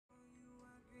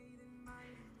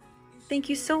Thank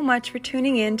you so much for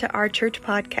tuning in to our church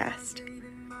podcast.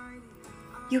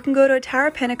 You can go to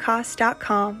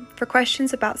atarapentecost.com for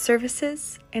questions about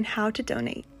services and how to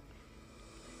donate.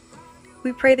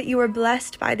 We pray that you are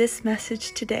blessed by this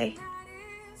message today.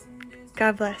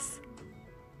 God bless.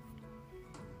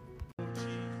 Praise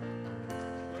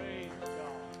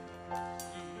God.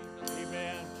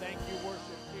 Amen. Thank you,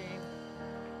 worship team.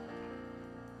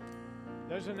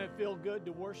 Doesn't it feel good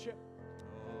to worship?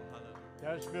 Oh, hallelujah.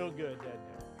 Does feel good, doesn't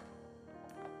it?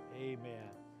 Amen.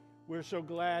 We're so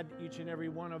glad each and every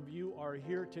one of you are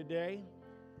here today.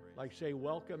 I'd like to say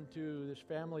welcome to this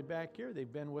family back here.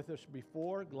 They've been with us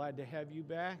before. Glad to have you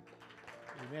back.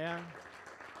 Amen.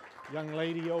 Young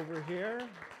lady over here.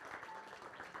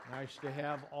 Nice to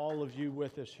have all of you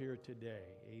with us here today.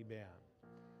 Amen.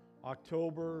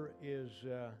 October is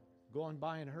going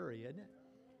by in a hurry, isn't it?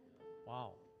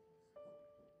 Wow.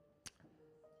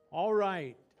 All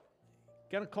right.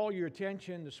 Going to call your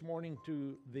attention this morning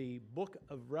to the book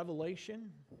of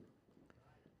Revelation,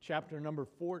 chapter number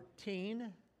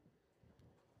 14.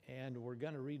 And we're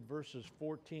going to read verses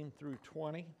 14 through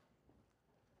 20.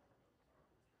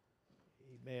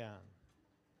 Amen.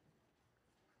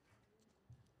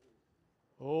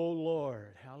 Oh,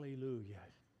 Lord, hallelujah.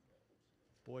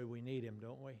 Boy, we need Him,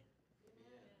 don't we?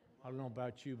 I don't know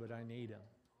about you, but I need Him.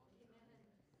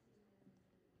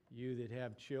 You that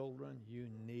have children, you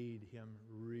need Him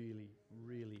really,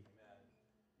 really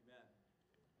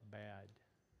bad.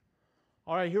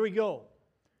 All right, here we go.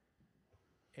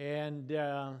 And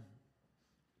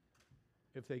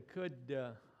if they could,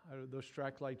 those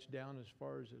track lights down as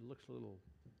far as it looks a little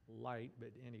light,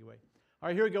 but anyway. All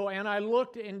right, here we go. And I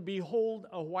looked, and behold,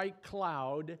 a white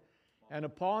cloud, and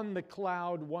upon the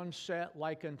cloud one sat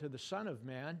like unto the Son of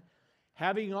Man,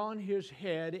 having on his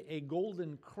head a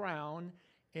golden crown,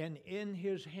 and in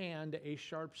his hand a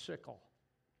sharp sickle.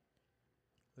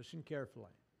 Listen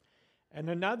carefully. And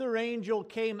another angel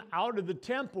came out of the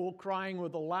temple, crying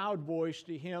with a loud voice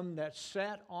to him that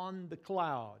sat on the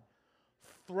cloud,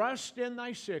 thrust in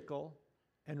thy sickle,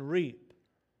 and reap,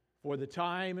 for the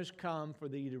time is come for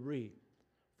thee to reap,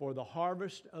 for the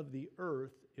harvest of the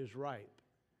earth is ripe.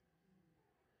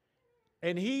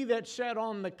 And he that sat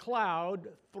on the cloud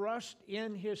thrust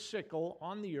in his sickle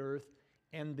on the earth,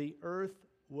 and the earth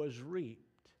was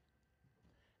reaped.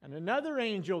 And another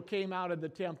angel came out of the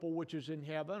temple which is in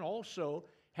heaven, also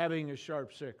having a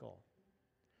sharp sickle.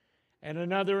 And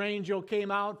another angel came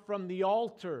out from the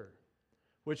altar,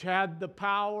 which had the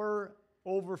power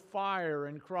over fire,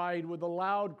 and cried with a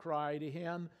loud cry to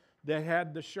him that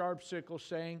had the sharp sickle,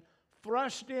 saying,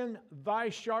 thrust in thy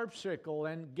sharp sickle,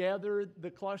 and gather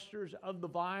the clusters of the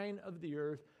vine of the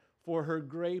earth, for her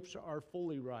grapes are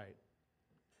fully ripe.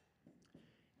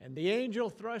 And the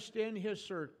angel thrust in his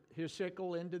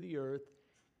sickle into the earth,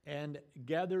 and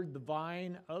gathered the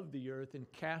vine of the earth, and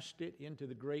cast it into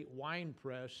the great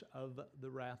winepress of the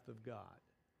wrath of God.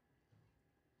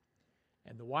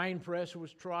 And the winepress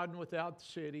was trodden without the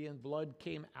city, and blood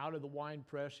came out of the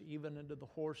winepress, even into the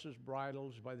horses'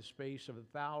 bridles, by the space of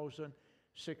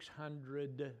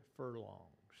 1,600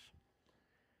 furlongs.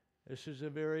 This is a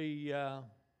very,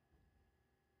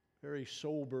 very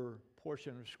sober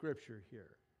portion of Scripture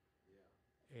here.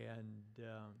 And,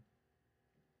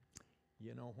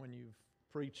 you know, when you've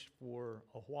preached for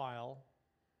a while,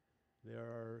 there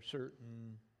are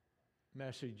certain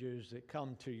messages that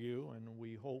come to you, and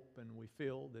we hope and we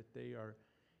feel that they are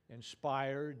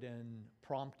inspired and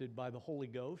prompted by the Holy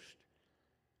Ghost.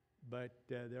 But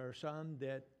there are some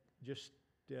that just,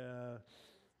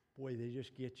 boy, they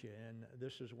just get you, and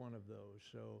this is one of those.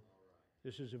 So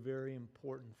this is a very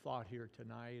important thought here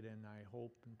tonight, and I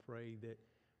hope and pray that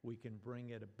we can bring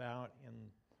it about in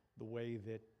the way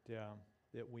that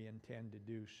we intend to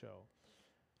do so.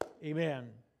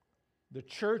 Amen. The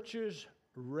church's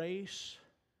race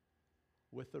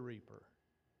with the reaper.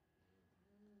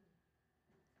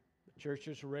 The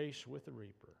church's race with the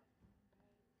reaper.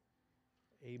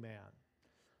 Amen.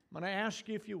 I'm going to ask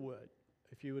you if you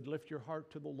would lift your heart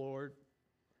to the Lord.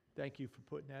 Thank you for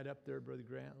putting that up there, Brother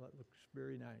Grant. That looks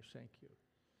very nice. Thank you.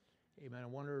 Amen. I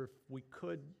wonder if we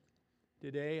could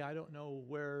today, I don't know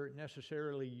where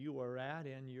necessarily you are at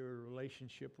in your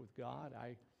relationship with God.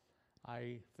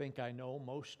 I think I know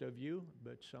most of you,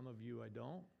 but some of you I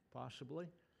don't, possibly.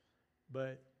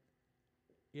 But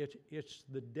it's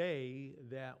the day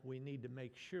that we need to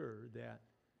make sure that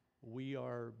we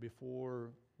are, before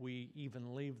we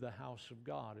even leave the house of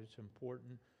God, it's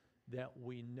important that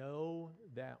we know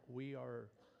that we are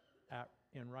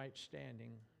in right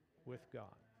standing with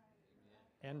God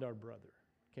and our brother.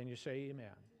 Can you say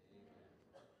amen?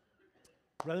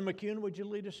 Brother McCune, would you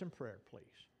lead us in prayer, please?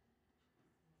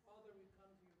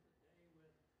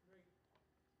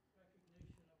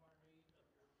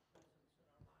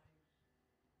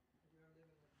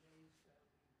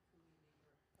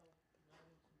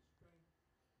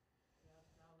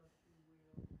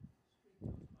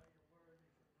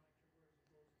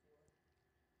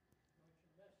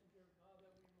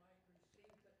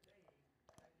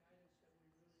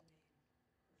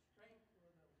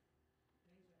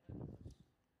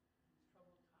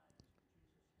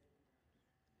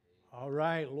 All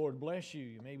right, Lord bless you.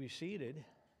 You may be seated.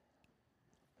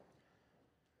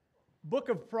 Book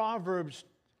of Proverbs,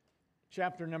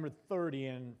 chapter number 30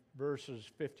 and verses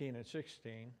 15 and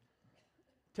 16,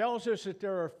 tells us that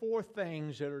there are 4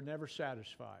 things that are never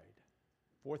satisfied.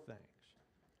 4 things.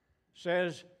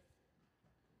 Says,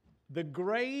 the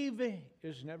grave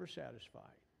is never satisfied.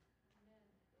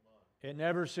 It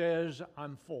never says,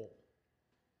 I'm full.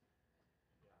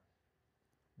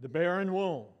 The barren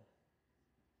womb.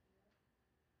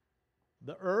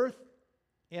 The earth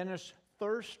in its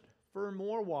thirst for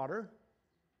more water,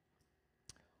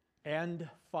 and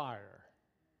fire.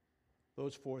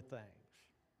 Those 4 things.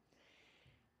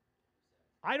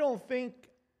 I don't think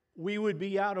we would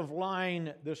be out of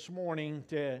line this morning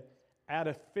to add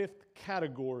a 5th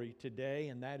category today,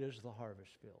 and that is the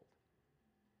harvest field.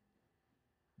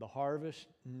 The harvest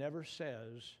never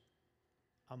says,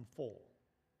 I'm full.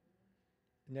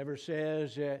 It never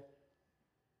says that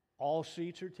all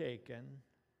seats are taken,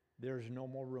 there's no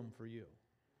more room for you.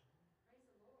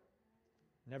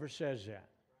 Never says that.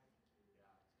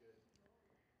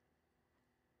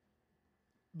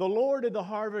 The Lord of the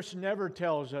harvest never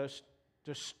tells us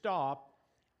to stop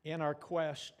in our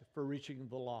quest for reaching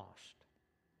the lost.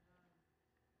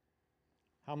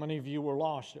 How many of you were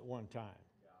lost at one time?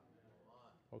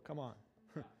 Oh, come on.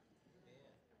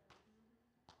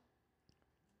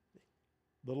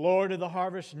 The Lord of the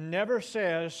harvest never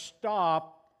says,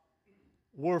 stop,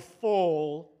 we're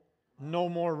full, no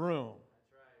more room.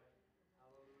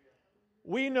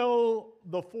 We know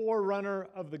the forerunner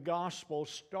of the gospel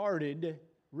started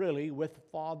really with the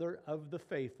father of the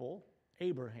faithful,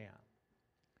 Abraham.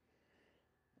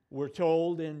 We're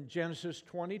told in Genesis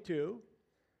 22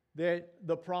 that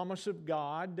the promise of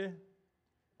God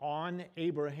on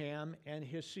Abraham and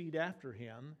his seed after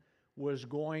him was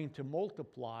going to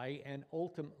multiply and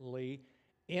ultimately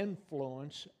had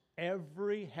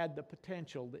the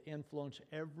potential to influence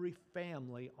every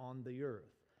family on the earth.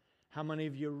 How many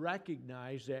of you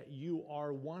recognize that you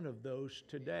are one of those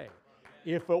today?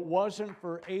 If it wasn't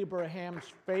for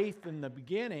Abraham's faith in the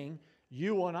beginning,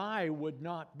 you and I would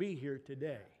not be here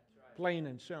today. Plain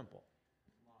and simple.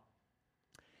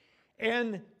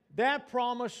 And that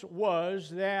promise was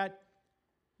that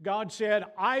God said,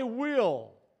 I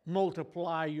will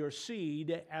multiply your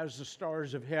seed as the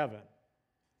stars of heaven.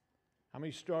 How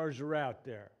many stars are out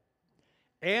there?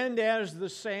 And as the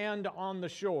sand on the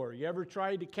shore. You ever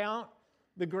tried to count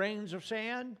the grains of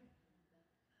sand?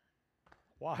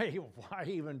 Why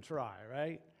even try,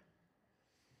 right?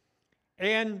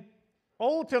 And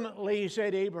ultimately,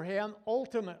 said Abraham,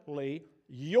 ultimately,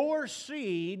 your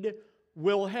seed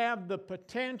will have the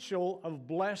potential of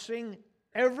blessing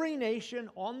every nation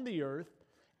on the earth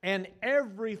and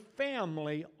every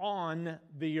family on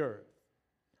the earth.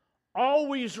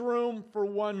 Always room for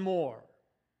one more.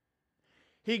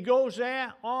 He goes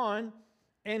on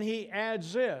and he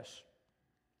adds this.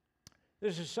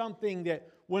 This is something that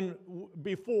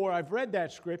before I've read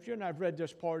that scripture and I've read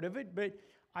this part of it, but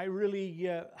I really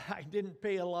I didn't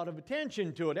pay a lot of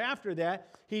attention to it. After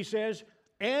that, he says,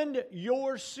 and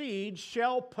your seed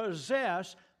shall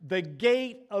possess the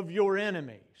gate of your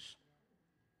enemies.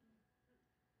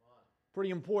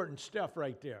 Pretty important stuff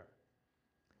right there.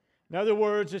 In other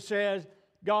words, it says,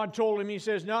 God told him, he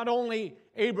says, not only,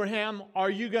 Abraham, are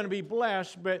you going to be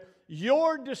blessed, but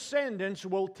your descendants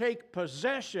will take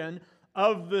possession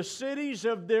of the cities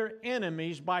of their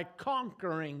enemies by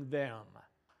conquering them.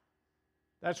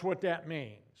 That's what that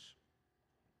means.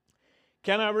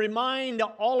 Can I remind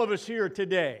all of us here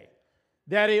today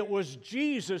that it was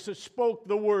Jesus that spoke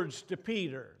the words to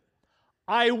Peter,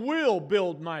 I will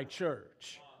build my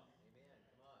church.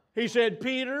 He said,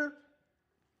 Peter,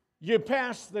 you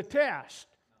passed the test.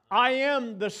 I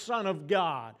am the Son of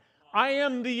God. I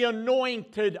am the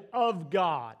anointed of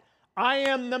God. I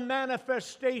am the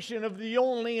manifestation of the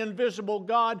only invisible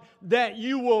God that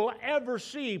you will ever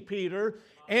see, Peter.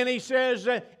 And he says,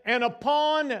 and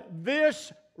upon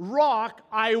this rock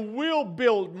I will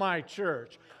build my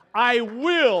church. I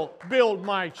will build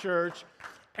my church.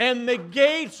 And the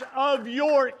gates of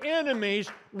your enemies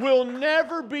will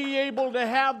never be able to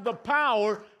have the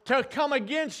power to come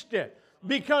against it.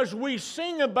 Because we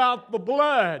sing about the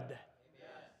blood.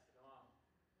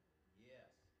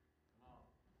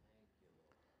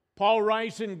 Paul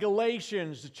writes in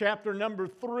Galatians, chapter number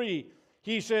 3,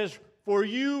 he says, for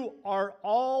you are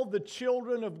all the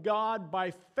children of God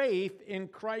by faith in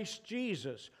Christ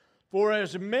Jesus. For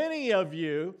as many of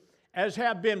you as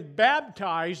have been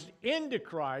baptized into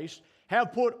Christ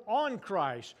have put on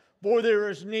Christ. For there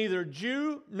is neither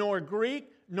Jew nor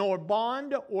Greek, nor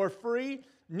bond or free,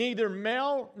 neither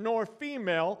male nor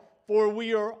female, for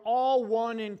we are all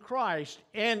one in Christ.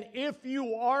 And if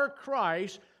you are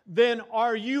Christ, then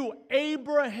are you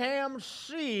Abraham's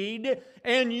seed,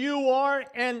 and you are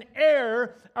an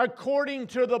heir according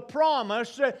to the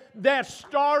promise that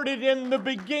started in the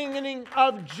beginning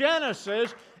of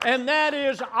Genesis, and that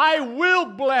is, I will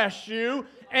bless you,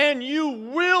 and you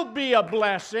will be a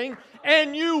blessing,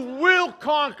 and you will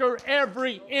conquer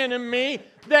every enemy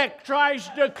that tries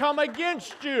to come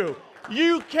against you.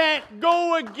 You can't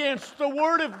go against the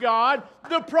Word of God,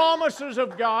 the promises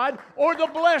of God, or the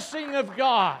blessing of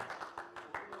God.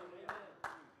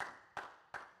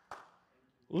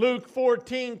 Luke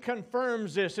 14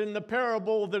 confirms this in the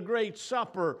parable of the Great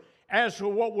Supper as to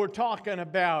what we're talking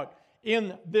about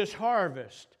in this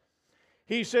harvest.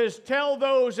 He says, tell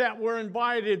those that were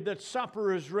invited that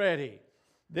supper is ready.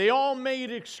 They all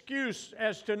made excuse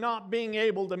as to not being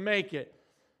able to make it.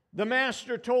 The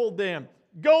master told them,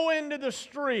 go into the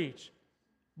streets,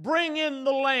 bring in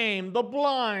the lame, the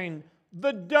blind,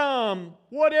 the dumb,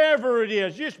 whatever it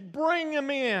is, just bring them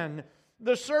in.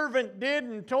 The servant did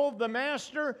and told the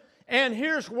master, and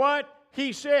here's what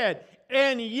he said,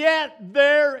 and yet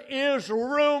there is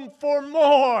room for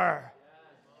more.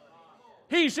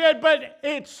 He said, but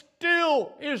it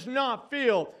still is not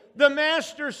filled. The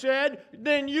master said,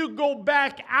 then you go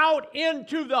back out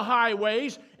into the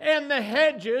highways and the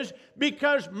hedges,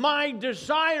 because my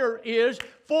desire is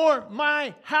for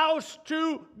my house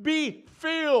to be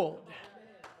filled.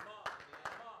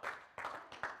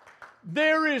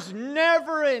 There is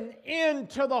never an end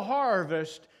to the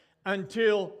harvest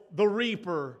until the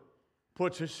reaper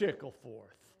puts a sickle forth.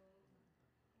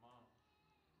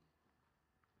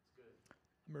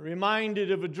 I'm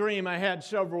reminded of a dream I had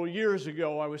several years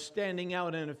ago. I was standing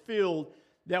out in a field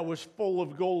that was full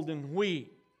of golden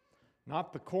wheat.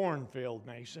 Not the cornfield,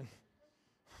 Mason.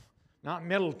 Not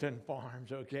Middleton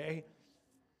Farms, okay?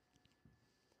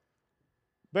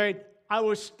 But I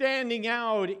was standing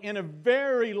out in a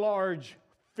very large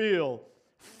field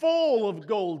full of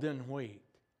golden wheat.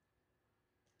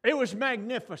 It was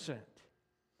magnificent.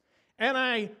 And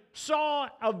I saw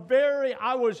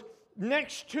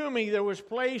next to me there was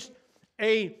placed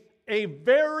a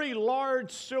very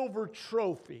large silver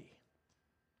trophy.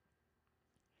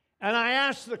 And I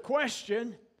asked the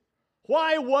question,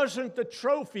 why wasn't the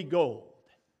trophy gold?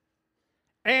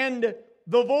 And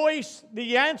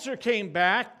the answer came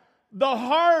back, the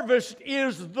harvest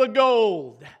is the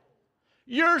gold.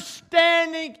 You're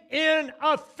standing in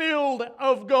a field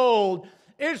of gold.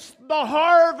 It's the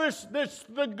harvest that's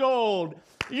the gold.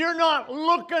 You're not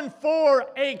looking for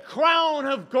a crown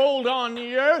of gold on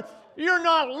the earth. You're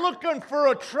not looking for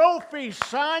a trophy,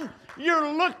 son.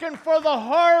 You're looking for the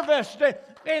harvest.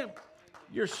 And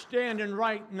you're standing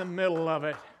right in the middle of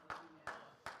it.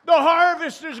 The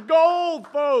harvest is gold,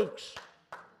 folks.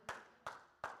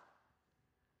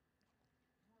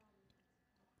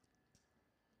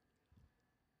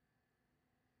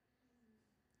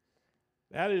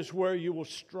 That is where you will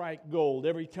strike gold.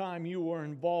 Every time you are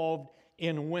involved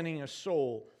in winning a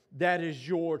soul, that is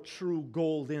your true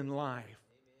gold in life.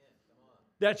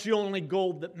 That's the only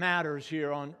gold that matters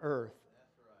here on earth.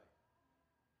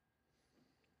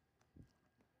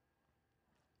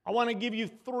 I want to give you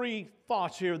 3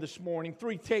 thoughts here this morning,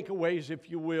 3 takeaways, if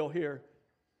you will, here.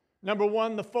 Number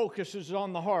 1, the focus is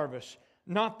on the harvest,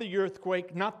 not the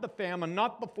earthquake, not the famine,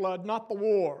 not the flood, not the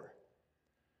war.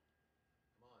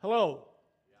 Hello?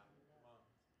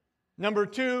 Number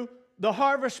 2, the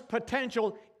harvest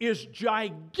potential is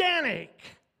gigantic.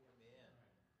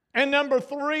 And number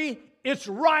 3, it's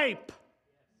ripe.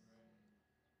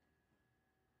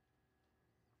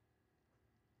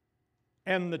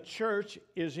 And the church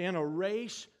is in a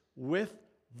race with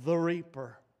the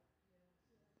reaper.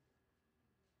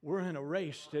 We're in a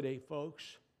race today, folks.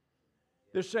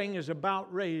 This thing is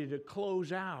about ready to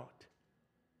close out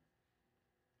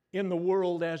in the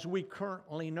world as we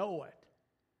currently know it.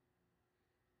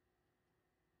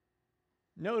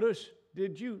 Notice,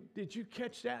 did you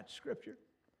catch that scripture?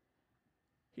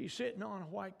 He's sitting on a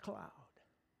white cloud,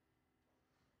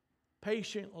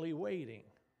 patiently waiting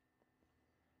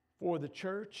for the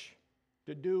church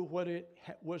to do what it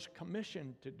was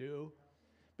commissioned to do,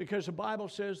 because the Bible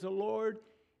says the Lord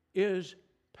is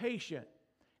patient,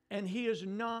 and He is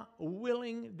not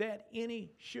willing that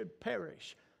any should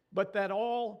perish, but that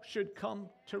all should come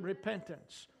to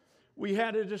repentance. We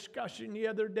had a discussion the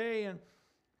other day and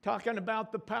talking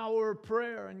about the power of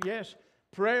prayer, and yes,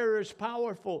 prayer is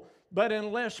powerful, but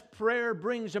unless prayer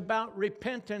brings about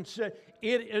repentance,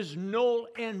 it is null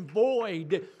and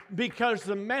void, because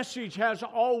the message has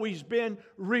always been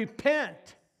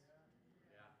repent.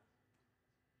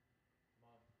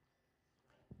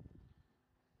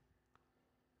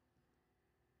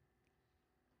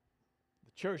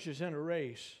 Church is in a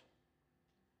race.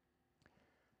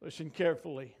 Listen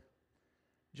carefully.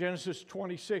 Genesis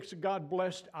 26, God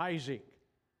blessed Isaac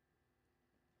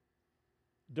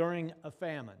during a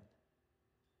famine.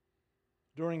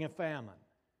 During a famine.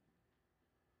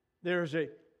 There is a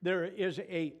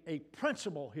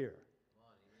principle here.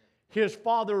 His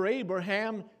father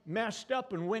Abraham messed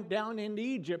up and went down into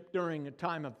Egypt during a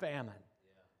time of famine.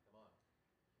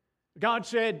 God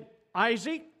said,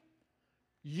 Isaac,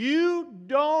 you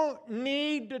don't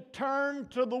need to turn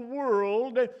to the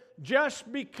world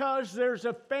just because there's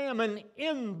a famine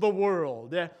in the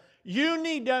world. You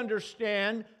need to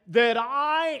understand that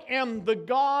I am the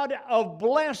God of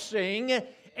blessing,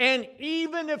 and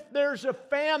even if there's a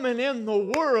famine in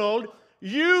the world,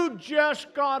 you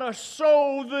just got to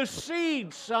sow the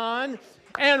seed, son,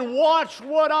 and watch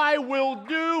what I will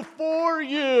do for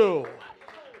you.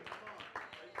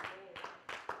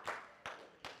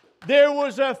 There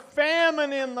was a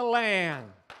famine in the land.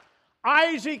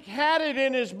 Isaac had it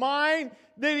in his mind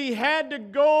that he had to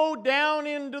go down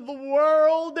into the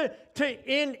world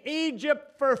in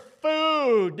Egypt for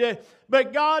food.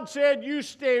 But God said, you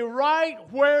stay right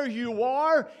where you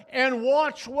are and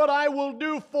watch what I will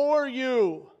do for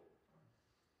you.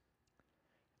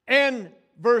 And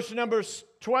verse number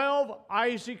 12,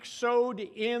 Isaac sowed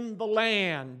in the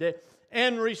land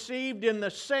and received in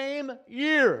the same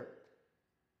year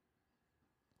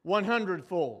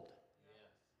 100-fold.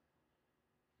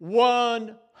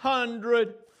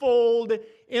 100-fold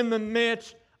in the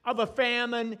midst of a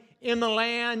famine in the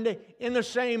land in the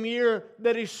same year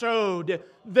that he sowed.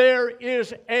 There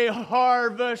is a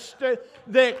harvest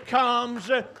that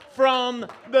comes from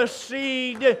the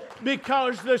seed,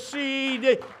 because the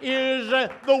seed is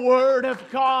the Word of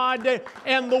God,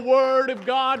 and the Word of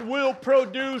God will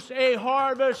produce a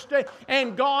harvest,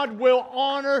 and God will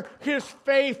honor His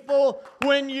faithful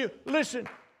when you... Listen,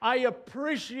 I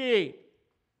appreciate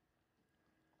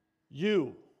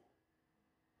you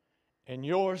and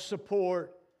your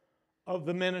support of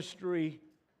the ministry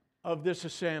of this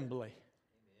assembly. Amen.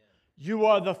 You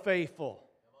are the faithful.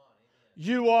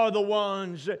 You are the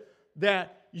ones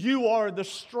that you are the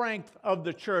strength of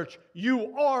the church.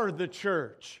 You are the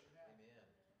church.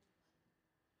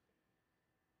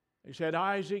 Amen. He said,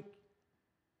 Isaac,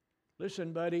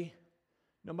 listen, buddy,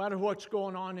 no matter what's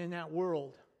going on in that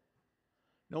world,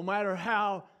 no matter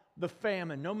how the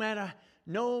famine,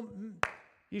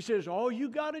 he says, all you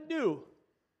got to do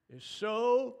is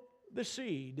sow the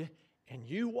seed, and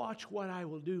you watch what I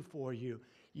will do for you.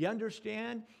 You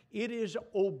understand? It is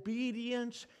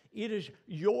obedience. It is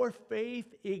your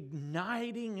faith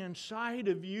igniting inside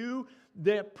of you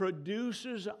that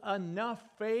produces enough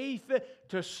faith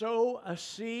to sow a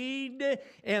seed.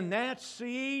 And that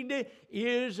seed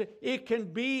it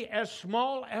can be as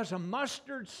small as a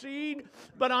mustard seed,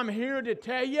 but I'm here to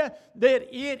tell you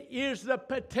that it is the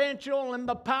potential and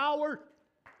the power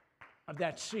of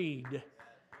that seed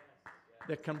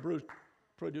that can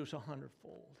produce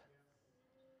 100-fold.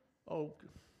 Oh,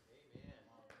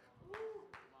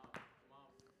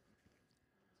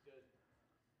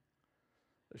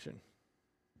 listen,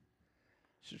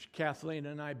 Sister Kathleen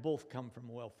and I both come from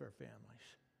welfare families.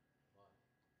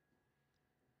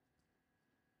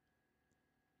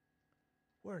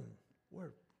 We're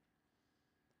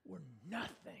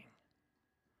nothing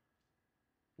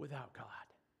without God.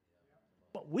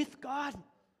 But with God,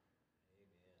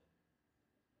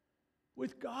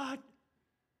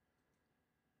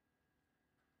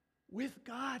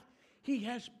 He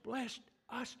has blessed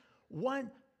us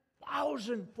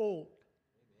 1,000-fold.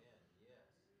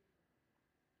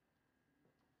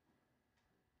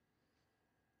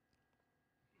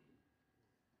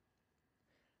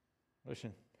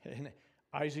 Listen,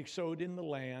 Isaac sowed in the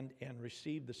land and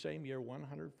received the same year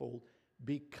 100-fold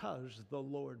because the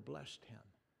Lord blessed him.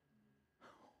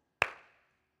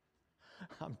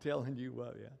 I'm telling you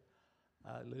what, yeah.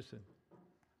 Listen,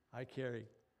 I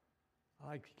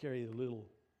like to carry the little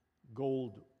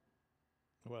gold.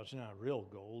 Well, it's not real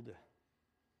gold.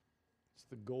 It's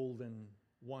the golden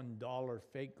 $1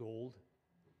 fake gold.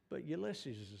 But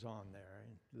Ulysses is on there,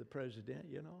 and the president,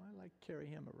 I like to carry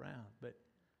him around. But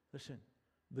listen,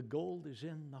 the gold is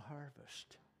in the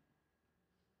harvest.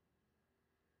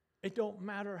 It don't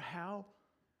matter how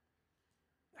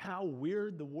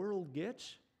weird the world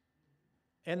gets.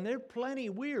 And they're plenty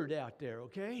weird out there,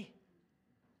 okay?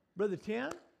 Brother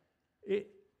Tim,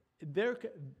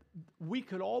 we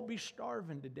could all be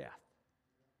starving to death.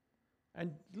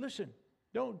 And listen,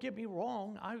 don't get me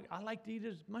wrong, I like to eat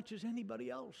as much as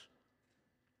anybody else,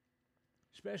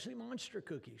 especially Monster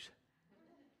cookies.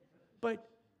 But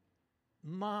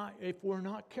if we're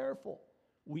not careful,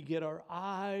 we get our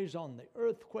eyes on the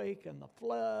earthquake and the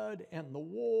flood and the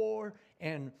war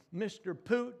and Mr.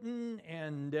 Putin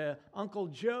and Uncle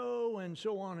Joe and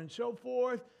so on and so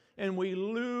forth, and we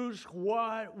lose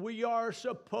what we are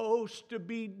supposed to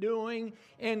be doing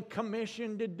and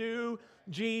commissioned to do.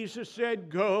 Jesus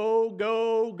said, go,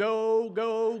 go, go,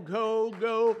 go, go,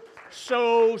 go,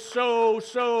 so,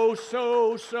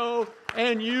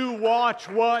 and you watch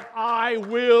what I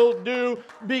will do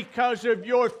because of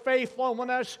your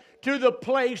faithfulness to the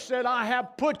place that I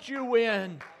have put you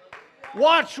in.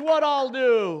 Watch what I'll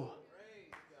do.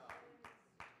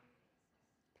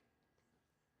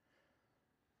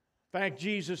 In fact,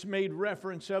 Jesus made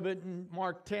reference of it in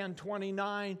Mark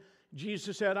 10:29.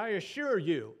 Jesus said, I assure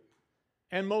you,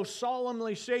 and most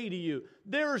solemnly say to you,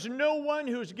 there is no one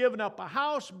who's given up a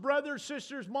house, brothers,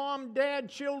 sisters, mom, dad,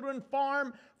 children,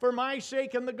 farm, for my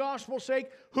sake and the gospel's sake,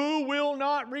 who will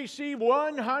not receive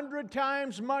 100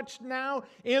 times much now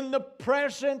in the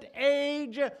present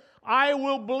age. I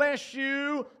will bless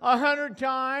you 100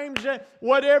 times.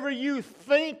 Whatever you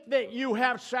think that you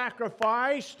have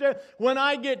sacrificed, when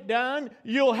I get done,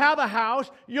 you'll have a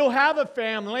house, you'll have a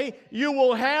family, you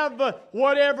will have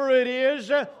whatever it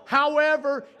is.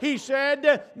 However, he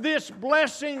said, this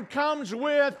blessing comes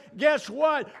with, guess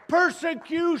what?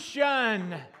 Persecution.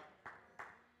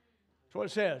 That's what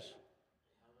it says.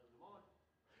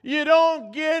 You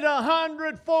don't get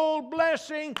 100-fold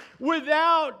blessing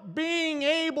without being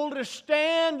able to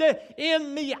stand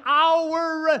in the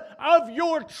hour of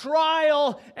your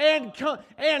trial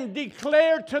and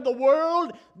declare to the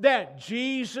world that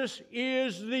Jesus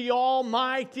is the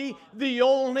Almighty, the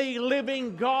only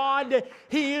living God.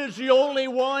 He is the only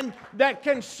one that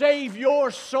can save your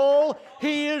soul.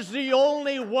 He is the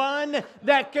only one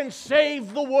that can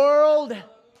save the world.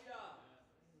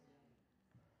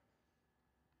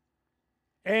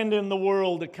 And in the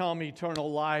world to come,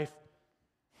 eternal life.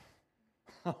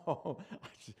 Oh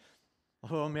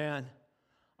man,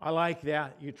 I like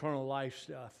that eternal life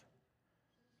stuff.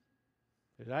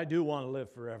 Because I do want to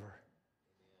live forever.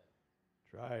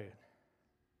 Try it.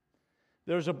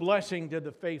 There's a blessing to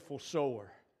the faithful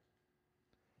sower.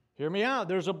 Hear me out.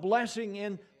 There's a blessing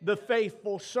in the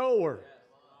faithful sower.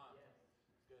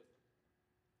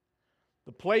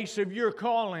 The place of your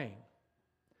calling.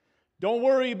 Don't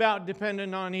worry about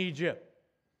depending on Egypt.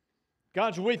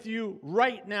 God's with you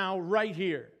right now, right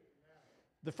here.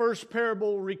 The first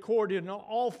parable recorded in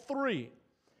all three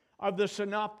of the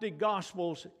synoptic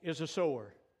gospels is a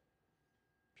sower.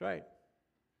 That's right.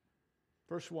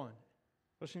 First one.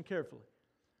 Listen carefully.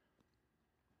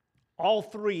 All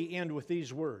three end with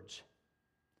these words.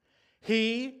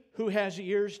 He who has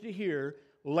ears to hear,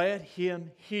 let him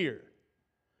hear.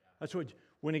 That's what,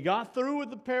 when he got through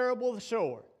with the parable of the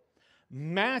sower,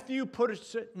 Matthew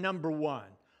puts it number one.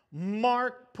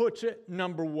 Mark puts it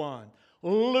number one.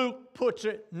 Luke puts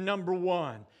it number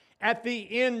one. At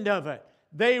the end of it,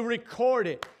 they record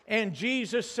it. And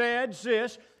Jesus says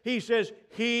this. He says,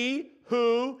 he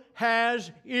who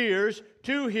has ears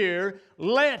to hear,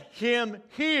 let him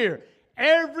hear.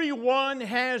 Everyone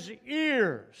has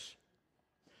ears.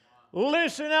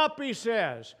 Listen up, he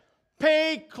says.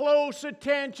 Pay close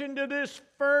attention to this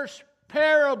first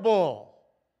parable.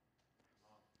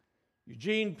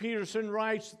 Eugene Peterson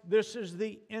writes, this is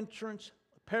the entrance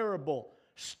parable,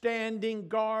 standing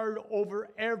guard over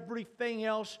everything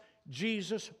else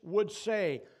Jesus would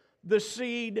say. The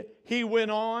seed, he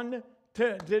went on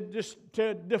to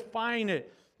define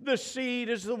it. The seed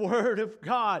is the Word of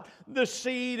God. The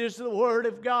seed is the Word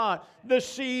of God. The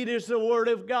seed is the Word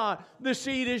of God. The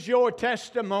seed is your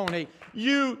testimony.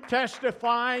 You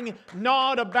testifying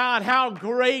not about how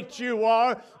great you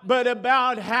are, but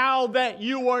about how that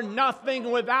you are nothing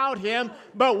without Him.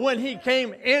 But when He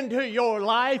came into your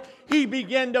life, He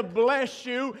began to bless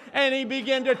you and He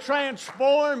began to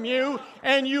transform you.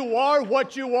 And you are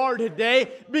what you are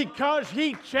today because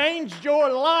He changed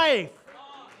your life.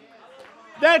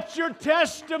 That's your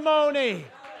testimony.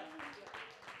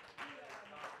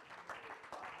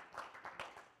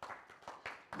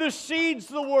 The seed's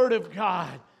the Word of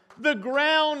God. The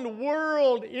ground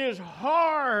world is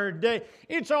hard.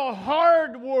 It's a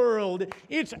hard world.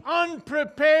 It's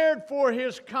unprepared for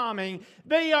His coming.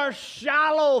 They are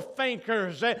shallow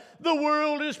thinkers. The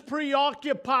world is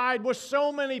preoccupied with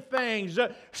so many things.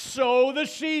 Sow the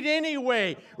seed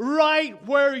anyway, right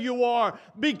where you are,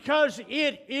 because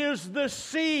it is the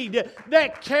seed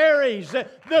that carries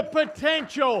the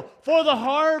potential for the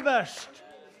harvest.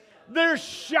 They're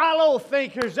shallow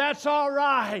thinkers. That's all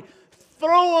right.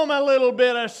 Throw them a little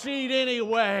bit of seed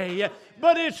anyway.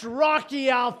 but it's rocky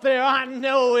out there. I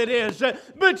know it is.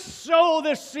 But sow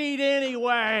the seed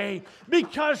anyway,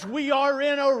 because we are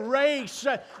in a race.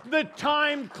 The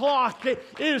time clock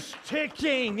is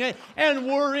ticking, and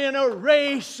we're in a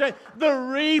race. The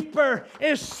reaper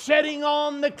is sitting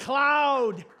on the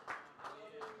cloud.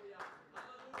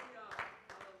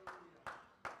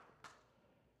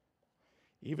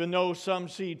 Even though some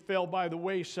seed fell by the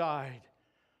wayside,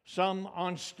 some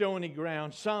on stony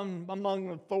ground, some among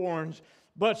the thorns,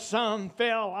 but some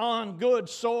fell on good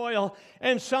soil,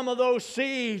 and some of those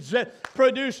seeds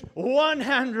produced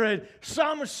 100,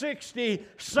 some 60,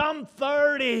 some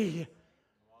 30.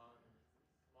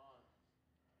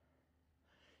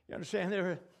 You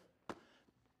understand?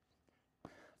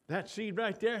 That seed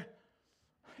right there,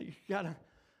 you gotta.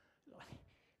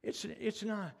 It's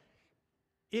not.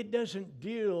 It doesn't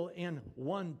deal in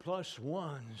 1 plus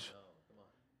 1s.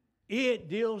 It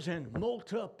deals in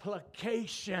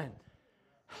multiplication.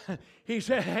 He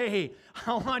said, hey,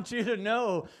 I want you to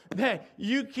know that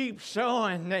you keep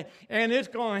sowing, and it's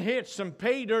going to hit some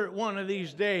pay dirt one of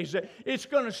these days. It's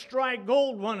going to strike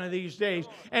gold one of these days,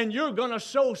 and you're going to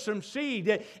sow some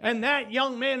seed, and that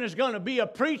young man is going to be a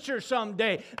preacher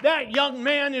someday. That young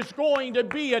man is going to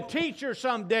be a teacher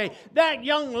someday. That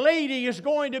young lady is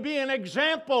going to be an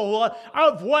example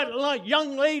of what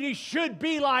young ladies should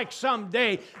be like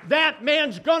someday. That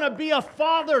man's going to be a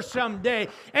father someday,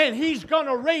 and he's going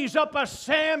to raise up a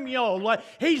Samuel.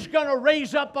 He's going to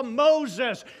raise up a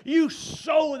Moses. You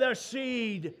sow the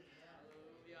seed.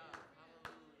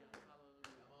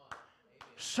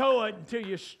 Sow it until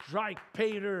you strike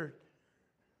pay dirt.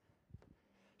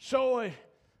 Sow it.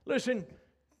 Listen,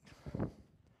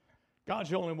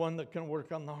 God's the only one that can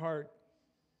work on the heart.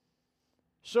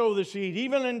 Sow the seed,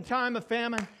 even in time of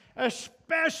famine,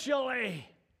 especially.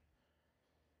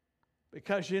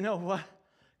 Because you know what?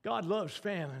 God loves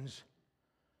famines.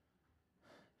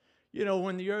 You know,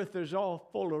 when the earth is all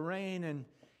full of rain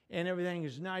and everything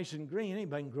is nice and green,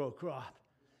 anybody can grow a crop.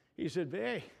 He said,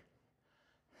 hey,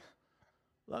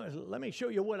 let me show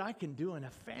you what I can do in a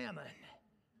famine.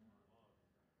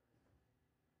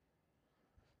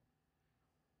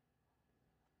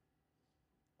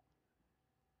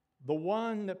 The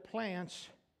one that plants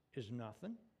is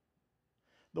nothing.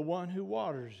 The one who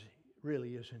waters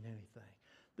really isn't anything.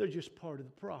 They're just part of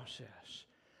the process.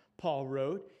 Paul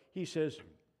wrote, he says,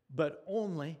 but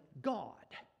only God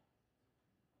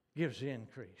gives the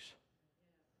increase.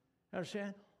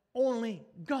 Understand? Only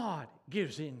God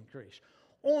gives the increase.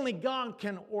 Only God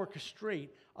can orchestrate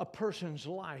a person's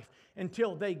life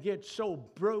until they get so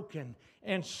broken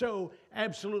and so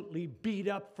absolutely beat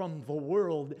up from the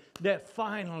world that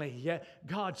finally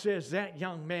God says that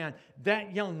young man,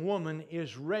 that young woman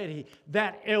is ready,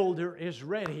 that elder is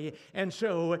ready. And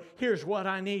so here's what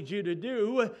I need you to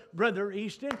do, Brother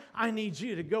Easton. I need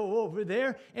you to go over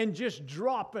there and just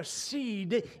drop a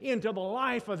seed into the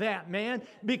life of that man,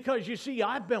 because you see,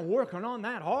 I've been working on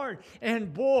that hard.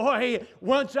 And boy,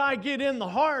 once I get in the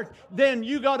heart, then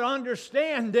you got to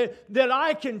understand that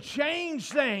I can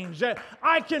change things, that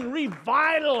I can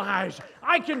revitalize,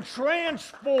 I can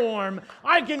transform,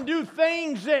 I can do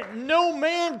things that no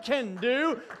man can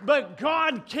do, but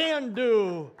God can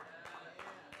do.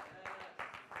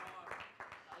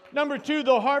 Number 2,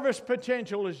 the harvest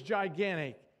potential is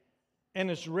gigantic and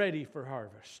it's ready for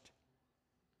harvest.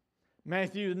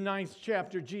 Matthew, the 9th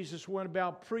chapter, Jesus went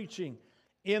about preaching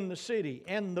in the city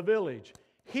and the village,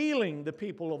 healing the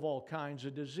people of all kinds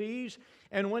of disease.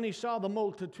 And when he saw the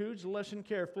multitudes, listen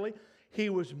carefully, he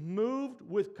was moved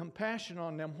with compassion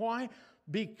on them. Why?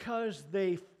 Because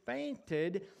they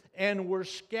fainted and were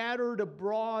scattered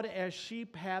abroad as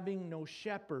sheep having no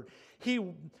shepherd.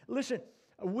 Listen,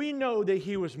 we know that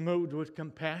he was moved with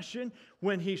compassion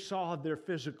when he saw their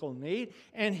physical need,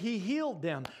 and he healed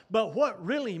them. But what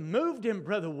really moved him,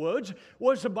 Brother Woods,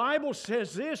 was the Bible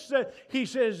says this, that he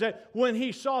says that when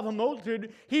he saw the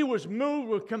multitude, he was moved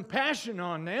with compassion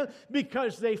on them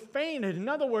because they fainted. In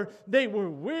other words, they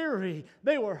were weary,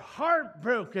 they were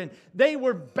heartbroken, they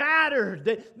were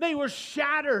battered, they were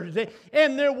shattered,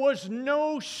 and there was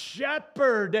no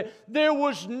shepherd. There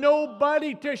was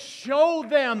nobody to show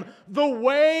them the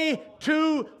way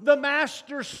to the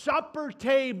Master's Supper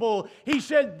table. He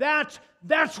said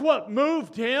that's what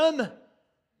moved him.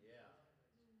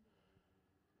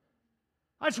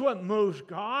 That's what moves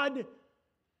God.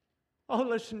 Oh,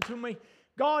 listen to me.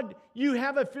 God, you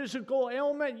have a physical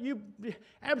ailment.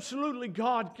 Absolutely,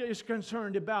 God is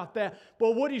concerned about that.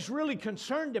 But what He's really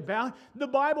concerned about, the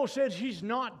Bible says He's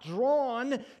not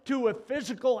drawn to a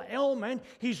physical ailment.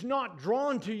 He's not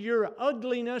drawn to your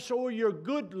ugliness or your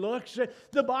good looks.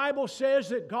 The Bible says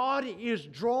that God is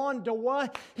drawn to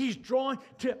what? He's drawn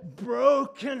to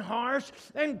broken hearts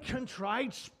and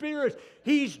contrite spirits.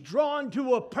 He's drawn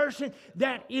to a person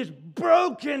that is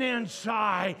broken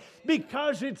inside,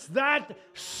 because it's that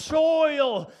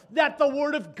soil that the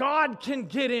Word of God can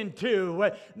get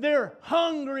into. They're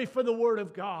hungry for the Word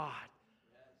of God.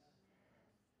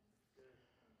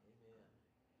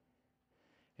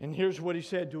 And here's what He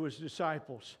said to His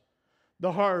disciples: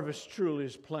 the harvest truly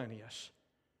is plenteous,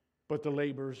 but the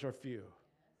laborers are few.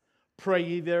 Pray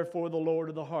ye therefore the Lord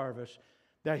of the harvest,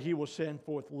 that He will send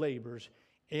forth laborers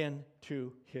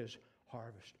into His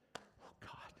harvest. Oh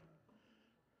God,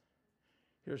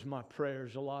 here's my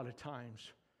prayers a lot of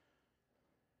times.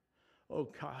 Oh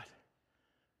God,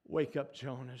 wake up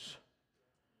Jonas.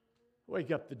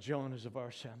 Wake up the Jonas of our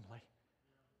assembly.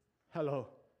 Hello.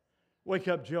 Wake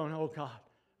up Jonah. Oh God.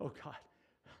 Oh God.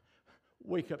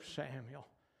 Wake up Samuel.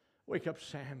 Wake up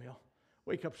Samuel.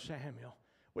 Wake up Samuel.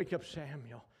 Wake up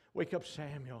Samuel. Wake up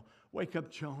Samuel. Wake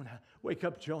up Jonah. Wake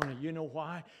up Jonah. You know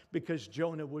why? Because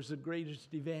Jonah was the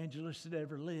greatest evangelist that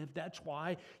ever lived. That's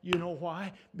why. You know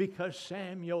why? Because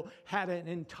Samuel had an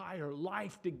entire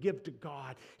life to give to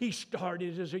God. He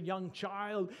started as a young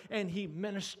child and he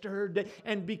ministered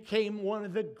and became one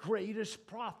of the greatest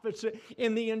prophets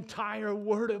in the entire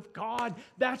Word of God.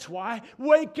 That's why.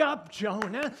 Wake up,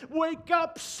 Jonah. Wake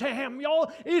up,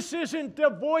 Samuel. This isn't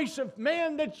the voice of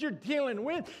man that you're dealing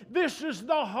with. This is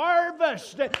the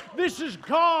harvest. This is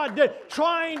God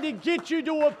trying to get you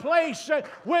to a place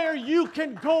where you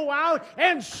can go out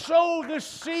and sow the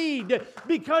seed,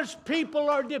 because people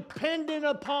are dependent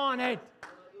upon it.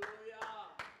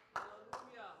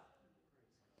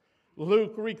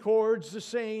 Luke records the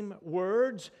same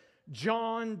words.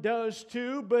 John does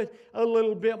too, but a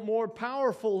little bit more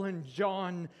powerful in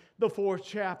John, the 4th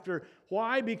chapter.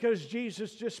 Why? Because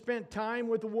Jesus just spent time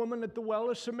with a woman at the well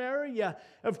of Samaria.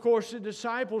 Of course, the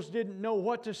disciples didn't know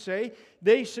what to say.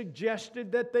 They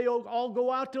suggested that they all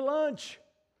go out to lunch.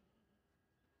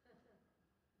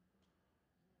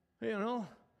 You know,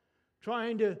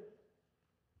 trying to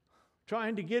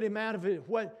get him out of it,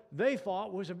 what they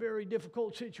thought was a very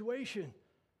difficult situation.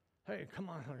 Hey, come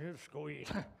on, let's go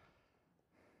eat.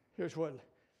 Here's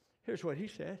what he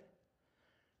said.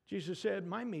 Jesus said,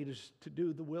 my meat is to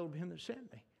do the will of Him that sent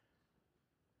me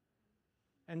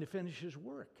and to finish His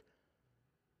work.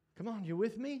 Come on, you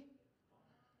with me?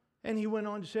 And He went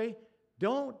on to say,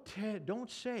 don't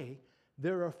say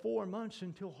there are 4 months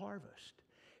until harvest.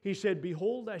 He said,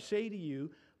 behold, I say to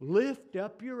you, lift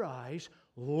up your eyes,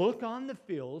 look on the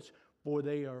fields, for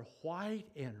they are white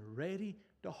and ready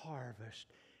to harvest.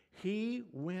 He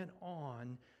went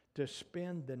on to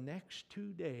spend the next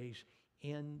 2 days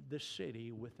in the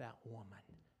city with that woman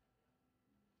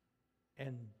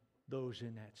and those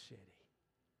in that city.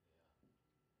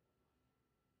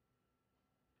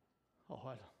 Oh,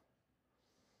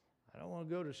 I don't want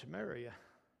to go to Samaria.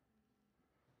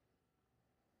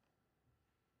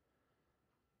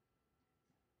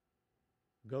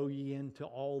 Go ye into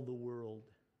all the world,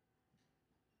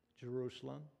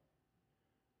 Jerusalem,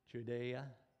 Judea,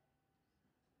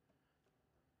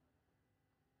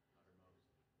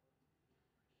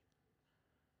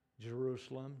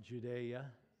 Jerusalem, Judea,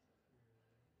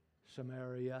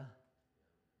 Samaria.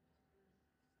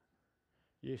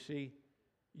 You see,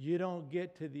 you don't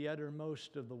get to the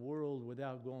uttermost of the world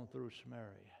without going through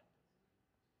Samaria.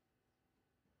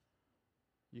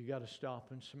 You got to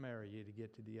stop in Samaria to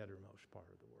get to the uttermost part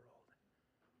of the world.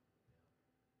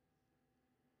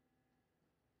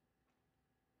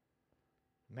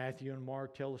 Matthew and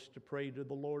Mark tell us to pray to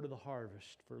the Lord of the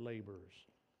harvest for laborers.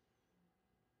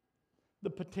 The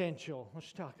potential,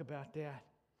 let's talk about that.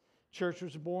 Church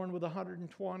was born with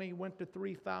 120, went to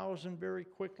 3,000 very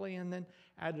quickly, and then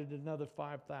added another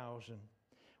 5,000.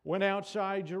 Went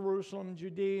outside Jerusalem,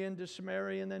 Judea, into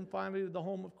Samaria, and then finally to the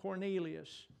home of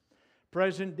Cornelius.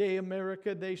 Present day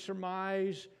America, they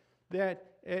surmise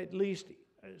that at least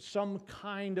some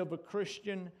kind of a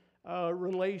Christian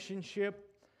relationship,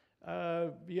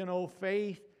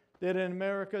 faith, that in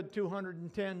America,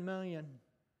 210 million.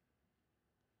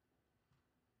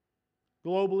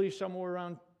 Globally, somewhere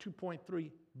around 2.3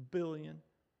 billion.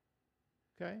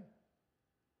 Okay?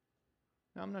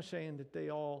 Now, I'm not saying that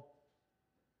they all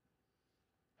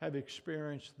have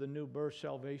experienced the new birth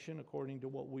salvation according to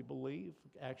what we believe,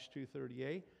 Acts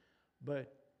 2:38,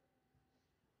 but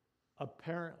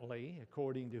apparently,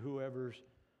 according to whoever's,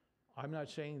 I'm not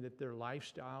saying that their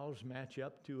lifestyles match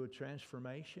up to a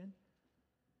transformation,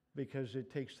 because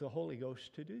it takes the Holy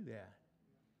Ghost to do that.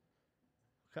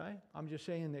 Okay? I'm just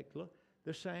saying that, look,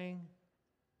 the saying,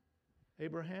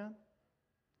 Abraham,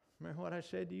 remember what I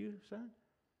said to you, son?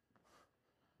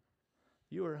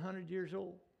 You were 100 years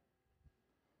old.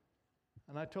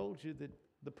 And I told you that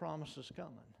the promise is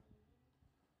coming.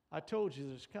 I told you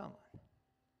that it's coming.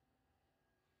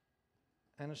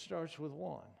 And it starts with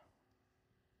one.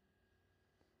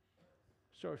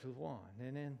 Starts with one.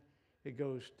 And then it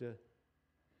goes to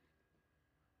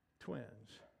twins.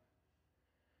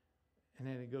 And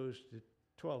then it goes to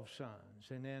 12 sons.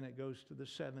 And then it goes to the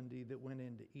 70 that went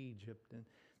into Egypt. And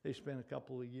they spent a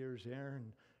couple of years there,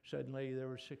 and suddenly there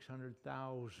were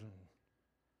 600,000.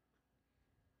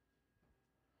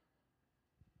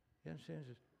 You understand?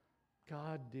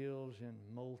 God deals in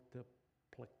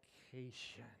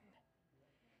multiplication.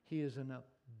 He is an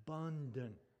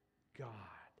abundant God.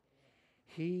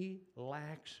 He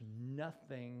lacks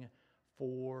nothing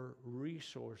for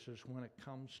resources when it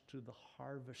comes to the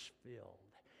harvest field.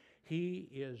 He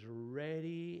is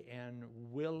ready and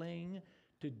willing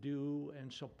to do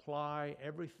and supply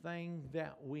everything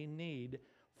that we need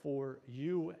for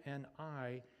you and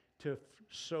I to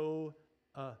sow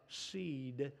a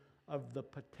seed of the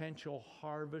potential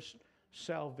harvest,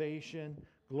 salvation,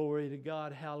 glory to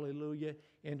God, hallelujah.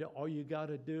 And all you got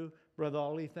to do, Brother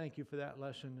Ollie, thank you for that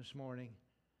lesson this morning.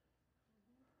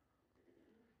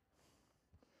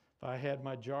 If I had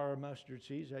my jar of mustard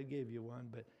seeds, I'd give you one,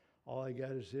 but all I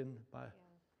got is in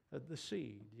the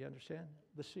seed. You understand?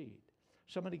 The seed.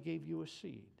 Somebody gave you a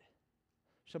seed.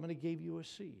 Somebody gave you a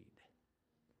seed.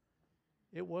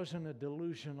 It wasn't a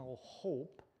delusional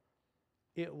hope.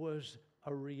 It was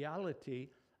a reality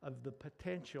of the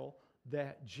potential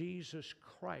that Jesus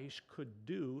Christ could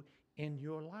do in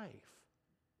your life.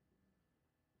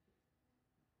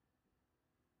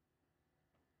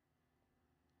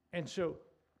 And so,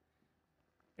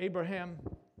 Abraham,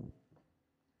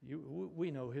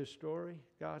 we know his story.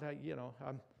 God,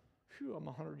 I'm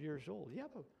 100 years old. Yeah,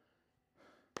 but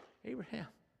Abraham,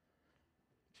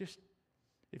 just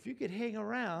if you could hang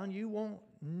around, you won't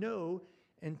know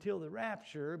until the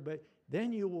rapture, but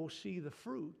then you will see the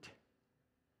fruit,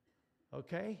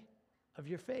 okay, of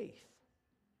your faith.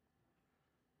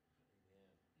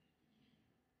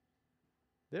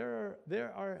 There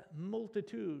are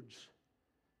multitudes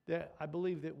that I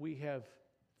believe that we have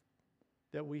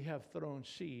thrown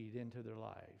seed into their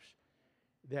lives,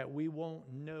 that we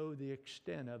won't know the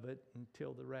extent of it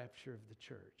until the rapture of the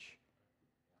church.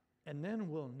 And then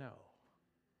we'll know.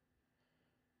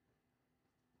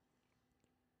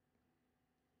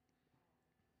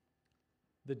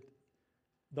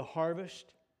 The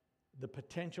harvest, the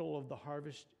potential of the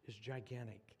harvest is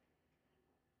gigantic.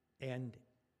 And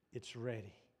it's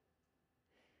ready.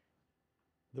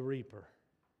 The reaper.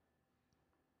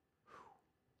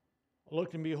 I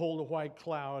looked and behold a white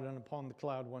cloud, and upon the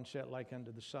cloud one sat like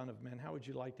unto the Son of Man. How would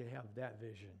you like to have that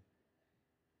vision?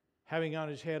 Having on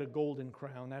his head a golden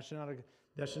crown. That's not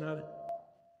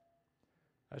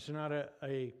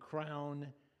a crown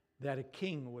that a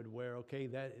king would wear, okay?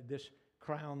 This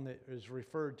crown that is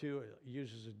referred to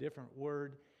uses a different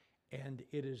word, and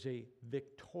it is a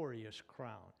victorious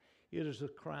crown. It is a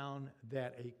crown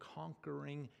that a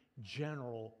conquering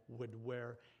general would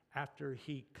wear after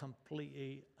he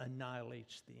completely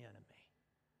annihilates the enemy.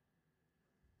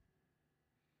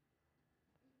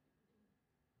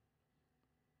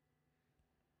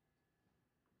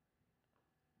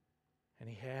 And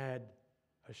he had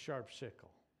a sharp sickle.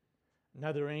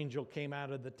 Another angel came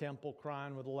out of the temple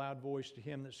crying with a loud voice to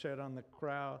him that sat on the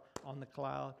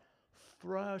cloud,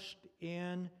 thrust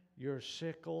in your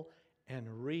sickle and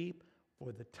reap,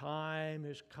 for the time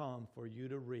is come for you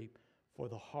to reap, for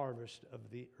the harvest of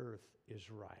the earth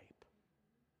is ripe.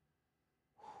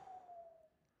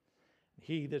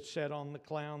 He that sat on the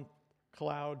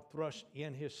cloud thrust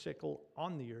in his sickle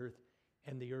on the earth,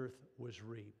 and the earth was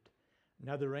reaped.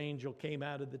 Another angel came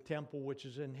out of the temple which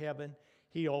is in heaven.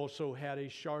 He also had a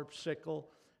sharp sickle.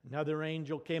 Another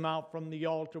angel came out from the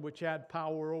altar which had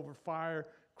power over fire,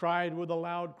 cried with a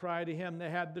loud cry to him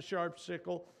that had the sharp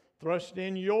sickle, thrust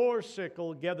in your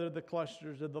sickle, gather the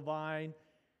clusters of the vine.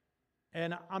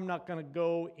 And I'm not going to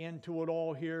go into it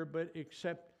all here, but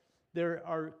except there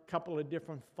are a couple of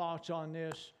different thoughts on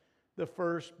this. The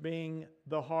first being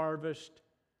the harvest,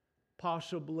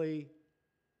 possibly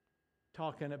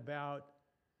talking about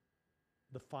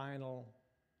the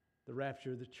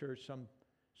rapture of the church.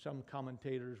 Some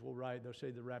commentators will write, they'll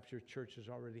say the rapture of the church has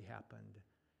already happened,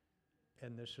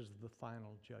 and this is the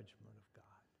final judgment of God.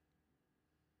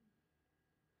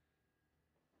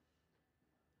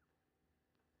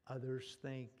 Others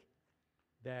think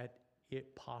that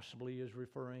it possibly is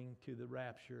referring to the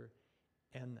rapture,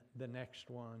 and the next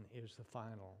one is the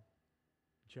final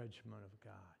judgment of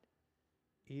God.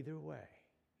 Either way,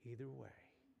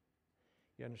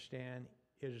 you understand,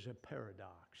 it is a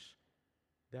paradox.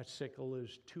 That sickle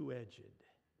is two-edged.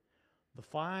 The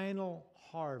final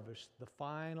harvest, the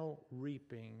final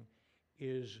reaping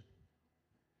is,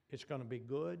 it's going to be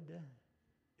good,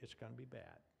 it's going to be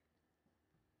bad.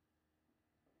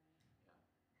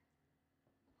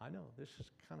 I know this is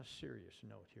kind of serious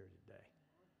note here today,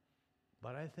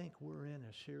 but I think we're in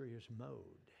a serious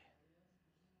mode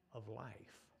of life.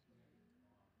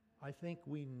 I think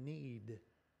we need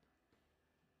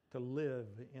to live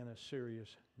in a serious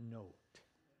note.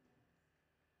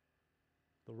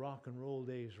 The rock and roll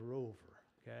days are over,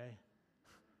 okay?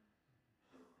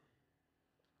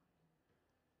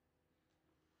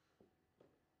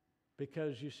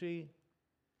 Because you see,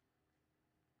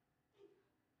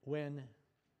 when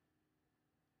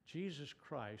Jesus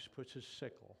Christ puts his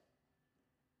sickle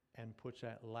and puts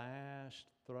that last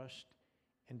thrust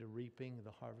into reaping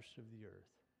the harvest of the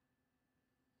earth,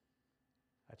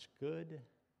 that's good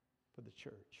for the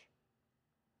church.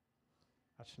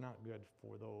 That's not good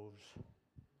for those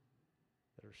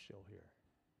that are still here.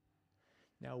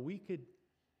 Now we can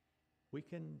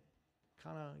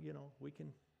kind of, we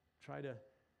can try to,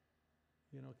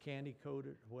 candy coat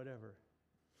it, whatever.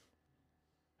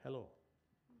 Hello.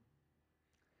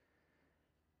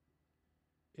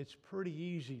 It's pretty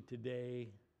easy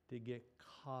today to get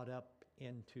caught up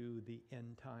into the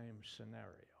end time scenario.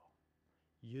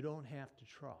 You don't have to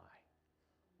try.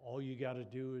 All you got to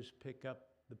do is pick up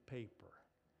the paper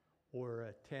or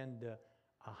attend a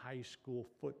high school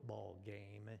football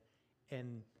game,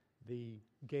 and the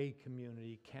gay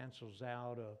community cancels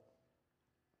out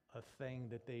a thing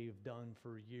that they've done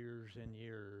for years and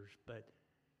years. But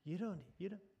you don't,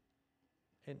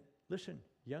 and listen,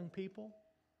 young people,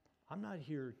 I'm not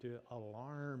here to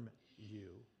alarm you.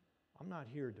 I'm not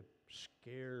here to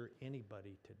scare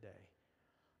anybody today.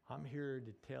 I'm here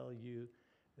to tell you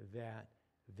that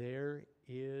there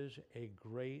is a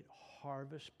great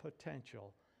harvest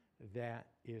potential that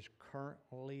is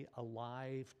currently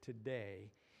alive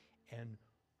today, and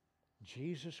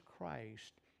Jesus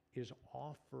Christ is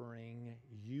offering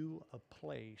you a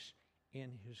place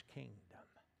in his kingdom.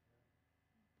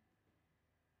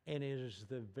 And it is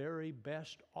the very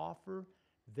best offer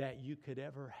that you could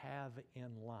ever have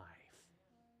in life.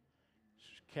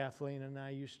 Kathleen and I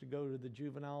used to go to the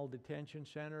juvenile detention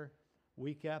center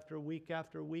week after week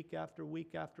after week after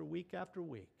week after week after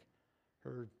week.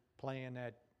 Her playing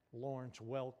that Lawrence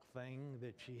Welk thing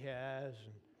that she has,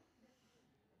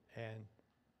 and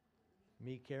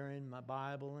me carrying my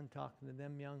Bible and talking to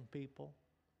them young people.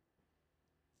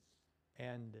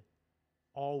 And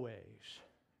always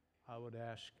I would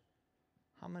ask,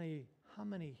 how many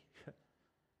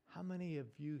of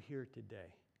you here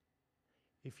today,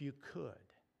 if you could,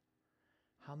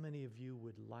 how many of you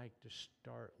would like to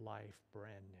start life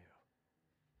brand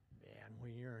new? Man,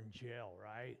 when you're in jail,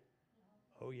 right?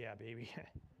 Oh yeah, baby.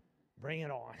 Bring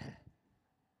it on.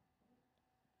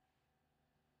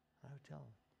 I would tell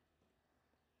them,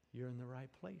 you're in the right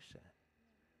place then.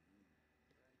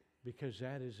 Because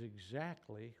that is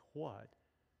exactly what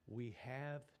we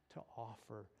have to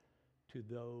offer to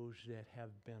those that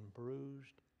have been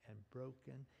bruised and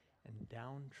broken and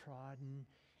downtrodden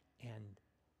and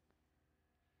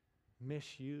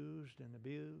misused and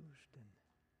abused and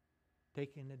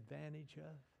taken advantage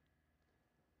of.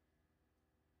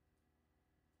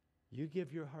 You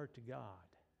give your heart to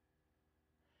God,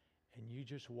 and you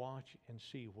just watch and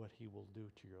see what he will do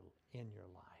to in your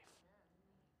life.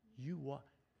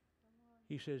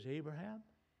 He says, Abraham,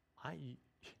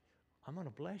 I'm going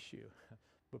to bless you.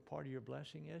 But part of your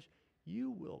blessing is you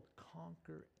will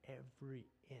conquer every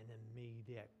enemy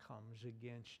that comes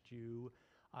against you.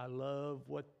 I love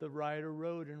what the writer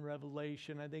wrote in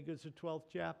Revelation. I think it's the 12th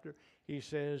chapter. He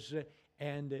says,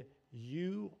 and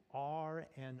you are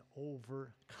an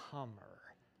overcomer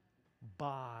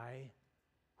by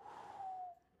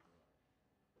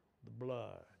the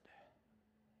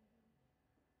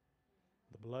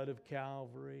blood of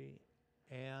Calvary,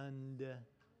 and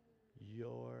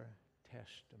your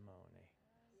testimony.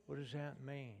 What does that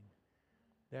mean?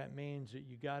 That means that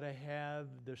you got to have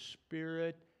the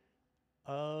spirit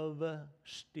of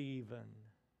Stephen.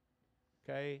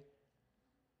 Okay?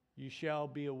 You shall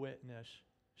be a witness.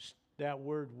 That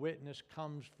word witness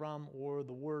comes from, or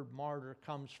the word martyr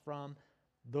comes from,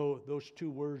 those two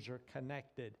words are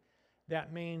connected.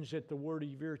 That means that the word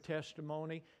of your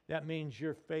testimony, that means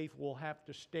your faith will have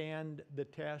to stand the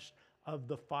test of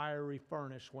the fiery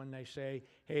furnace when they say,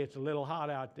 hey, it's a little hot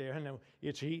out there and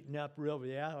it's heating up real.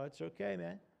 Yeah, it's okay,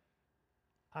 man.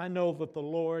 I know that the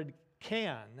Lord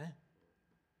can.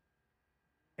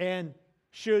 And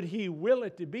should He will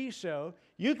it to be so,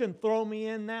 you can throw me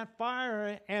in that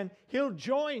fire and He'll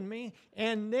join me,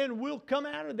 and then we'll come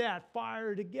out of that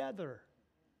fire together.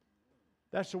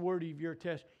 That's the word of your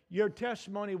test. Your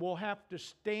testimony will have to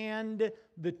stand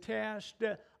the test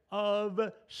of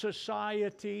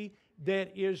society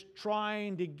that is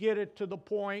trying to get it to the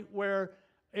point where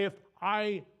if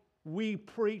we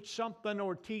preach something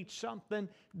or teach something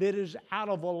that is out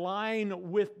of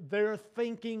line with their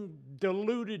thinking,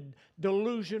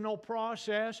 delusional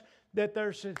process, that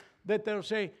they'll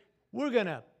say, we're going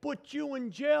to put you in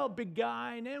jail, big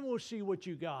guy, and then we'll see what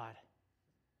you got.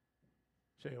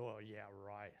 Say, well, yeah,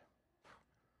 right.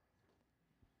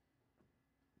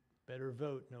 Better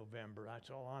vote November, that's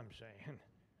all I'm saying.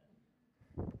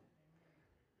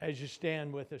 As you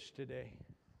stand with us today.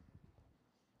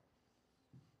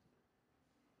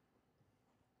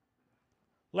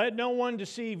 Let no one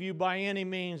deceive you by any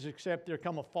means except there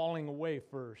come a falling away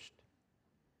first.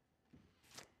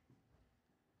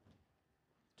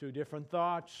 Two different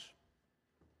thoughts.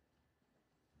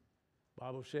 The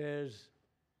Bible says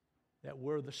that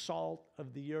we're the salt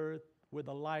of the earth, we're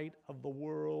the light of the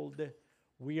world.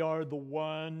 We are the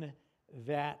one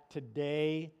that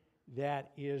today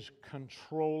that is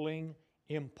controlling,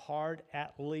 in part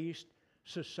at least,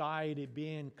 society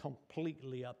being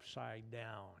completely upside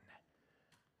down.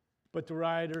 But the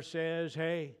writer says,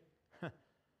 hey,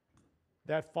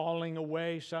 that falling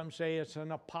away, some say it's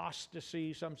an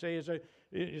apostasy, some say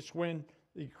it's when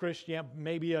the Christian,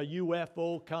 maybe a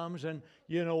UFO comes and,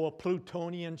 a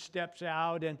Plutonian steps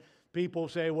out and people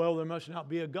say, well, there must not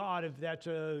be a God if that's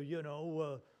a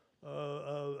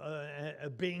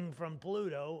being from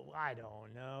Pluto. I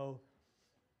don't know.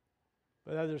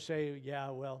 But others say, yeah,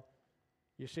 well,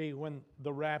 you see, when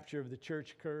the rapture of the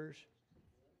church occurs,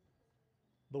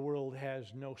 the world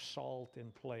has no salt in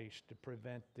place to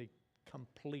prevent the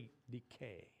complete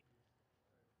decay.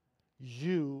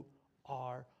 You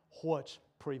are what's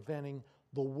preventing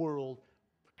the world,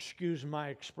 excuse my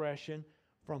expression,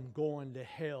 from going to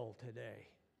hell today.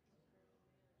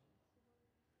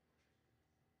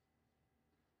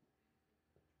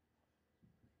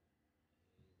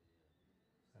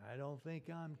 I don't think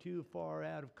I'm too far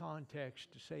out of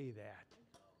context to say that.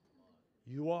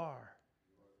 You are.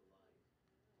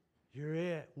 You're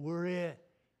it. We're it.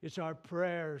 It's our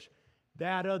prayers.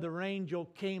 That other angel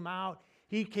came out.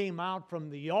 He came out from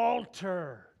the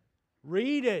altar.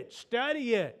 Read it.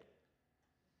 Study it.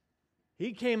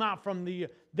 He came out from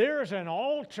there's an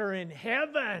altar in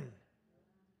heaven.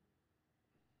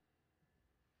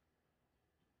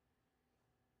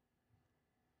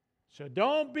 So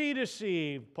don't be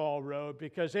deceived, Paul wrote,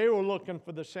 because they were looking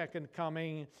for the second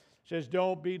coming. It says,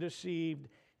 don't be deceived,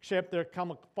 except there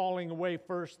come a falling away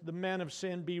first. The men of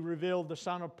sin be revealed, the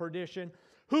son of perdition,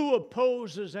 who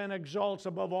opposes and exalts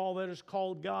above all that is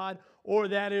called God, or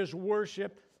that is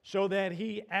worship, so that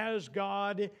he, as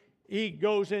God, he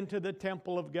goes into the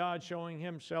temple of God, showing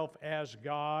himself as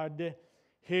God.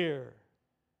 Here,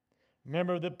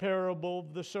 remember the parable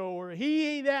of the sower.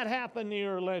 He that hath an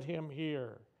ear, let him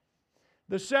hear.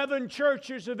 The 7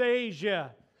 churches of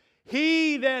Asia,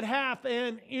 he that hath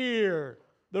an ear,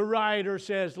 the writer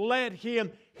says, let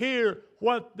him hear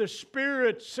what the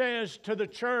Spirit says to the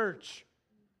church.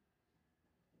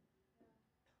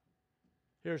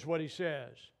 Here's what he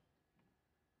says.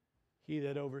 He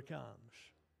that overcomes.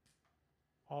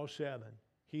 All 7.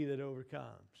 He that overcomes.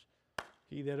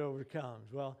 He that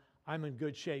overcomes. Well, I'm in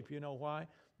good shape. You know why?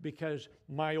 Because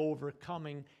my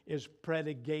overcoming is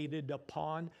predicated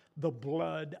upon the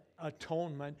blood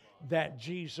atonement that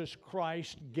Jesus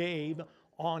Christ gave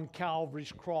on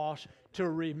Calvary's cross to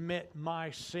remit my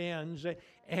sins.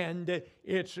 And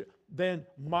it's then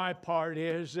my part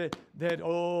is that,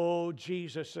 oh,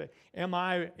 Jesus,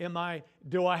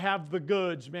 do I have the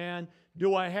goods, man?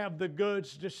 Do I have the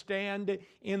goods to stand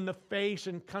in the face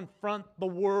and confront the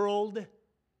world?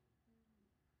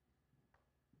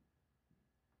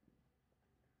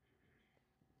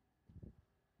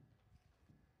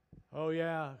 Oh,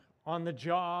 yeah, on the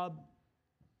job,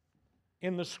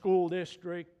 in the school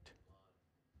district.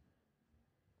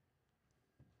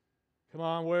 Come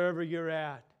on, wherever you're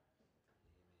at.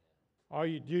 Do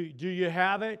you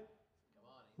have it?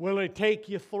 Will it take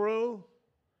you through?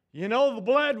 You know the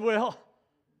blood will.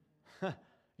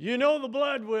 You know the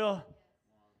blood will.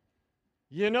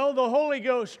 You know the Holy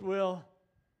Ghost will.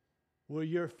 Will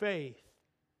your faith?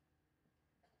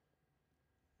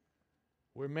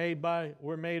 We're made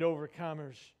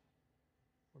overcomers.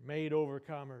 We're made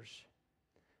overcomers.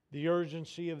 The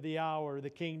urgency of the hour, the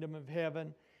kingdom of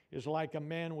heaven, is like a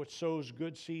man which sows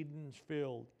good seed in his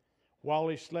field. While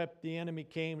he slept, the enemy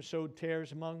came, sowed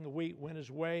tares among the wheat, went his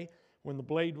way. When the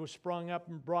blade was sprung up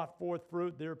and brought forth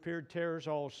fruit, there appeared tares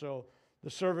also.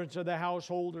 The servants of the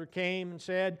householder came and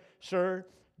said, Sir,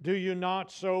 do you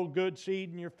not sow good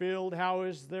seed in your field? How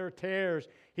is there tares?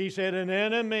 He said, An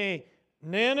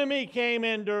enemy came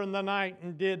in during the night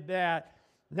and did that.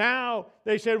 Now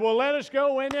they said, well, let us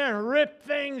go in there and rip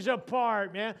things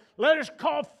apart, man. Let us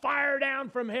call fire down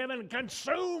from heaven and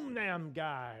consume them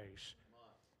guys.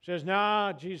 Says,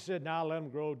 nah, Jesus said, nah, let them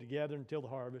grow together until the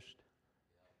harvest.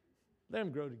 Let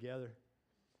them grow together.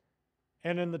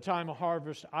 And in the time of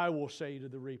harvest, I will say to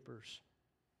the reapers,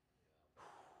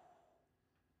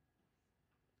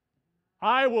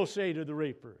 I will say to the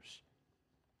reapers,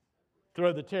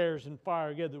 throw the tares in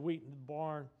fire, get the wheat in the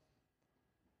barn.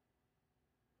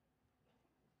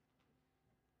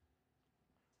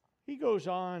 He goes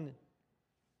on,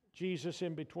 Jesus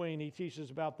in between, he teaches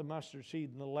about the mustard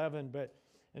seed and the leaven, but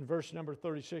in verse number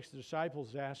 36, the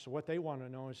disciples ask what they want to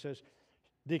know. It says,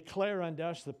 declare unto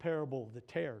us the parable of the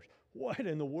tares. What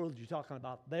in the world are you talking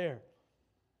about there?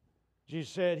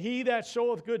 Jesus said, he that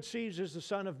soweth good seeds is the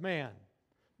Son of Man.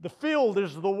 The field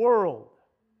is the world.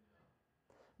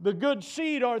 The good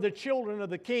seed are the children of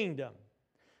the kingdom.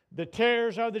 The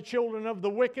tares are the children of the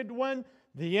wicked one.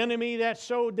 The enemy that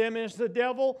sowed them is the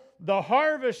devil. The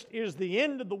harvest is the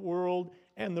end of the world,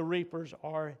 and the reapers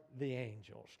are the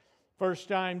angels. First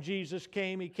time Jesus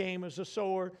came, he came as a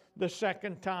sower. The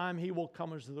second time, he will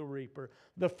come as the reaper.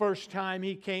 The first time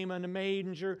he came in a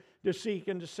manger to seek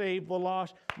and to save the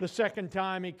lost. The second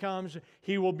time he comes,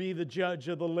 he will be the judge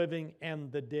of the living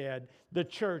and the dead. The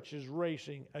church is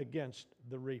racing against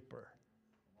the reaper.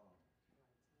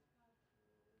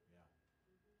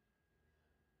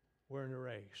 We're in a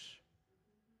race.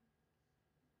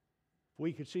 If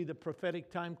we could see the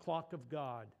prophetic time clock of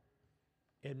God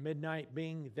and midnight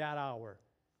being that hour,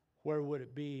 where would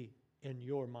it be in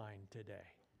your mind today?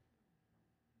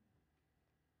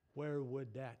 Where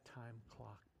would that time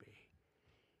clock be?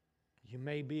 You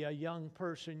may be a young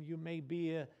person, you may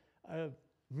be a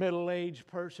middle-aged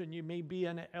person, you may be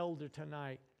an elder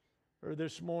tonight or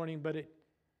this morning, but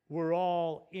we're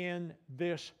all in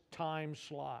this time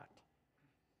slot.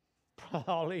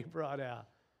 All he brought out.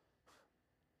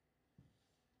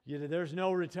 There's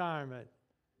no retirement.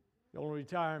 The only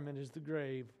retirement is the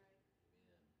grave.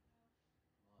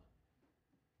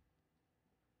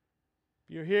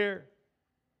 If you're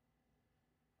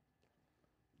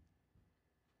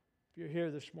here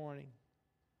this morning,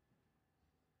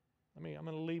 I'm going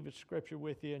to leave a scripture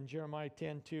with you in Jeremiah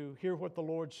 10:2. Hear what the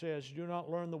Lord says. Do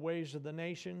not learn the ways of the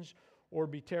nations or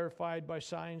be terrified by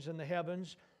signs in the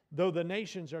heavens, though the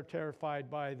nations are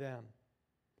terrified by them.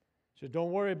 So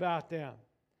don't worry about them.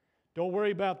 Don't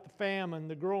worry about the famine,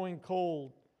 the growing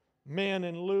cold, men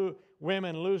and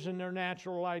women losing their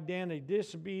natural identity,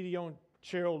 disobedient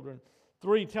children.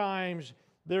 3 times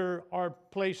there are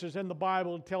places in the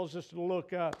Bible that tells us to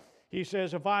look up. He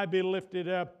says, if I be lifted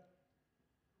up,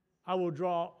 I will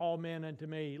draw all men unto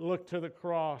me. Look to the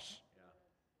cross.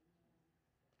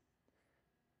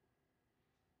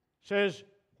 Says,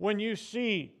 when you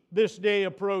see this day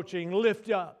approaching, lift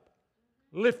up.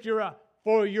 Lift your up,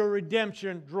 for your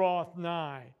redemption draweth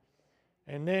nigh.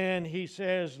 And then he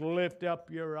says, lift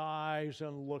up your eyes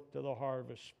and look to the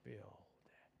harvest field.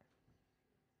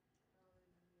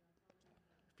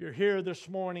 If you're here this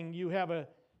morning, you have a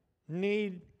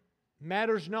need,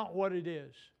 matters not what it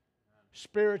is.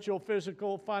 Spiritual,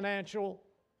 physical, financial,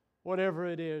 whatever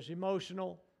it is,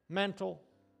 emotional, mental,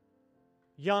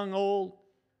 young, old.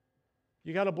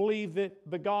 You got to believe that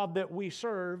the God that we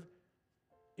serve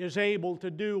is able to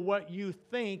do what you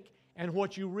think and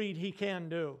what you read He can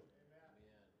do.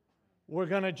 We're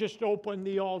going to just open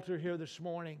the altar here this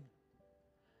morning.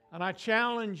 And I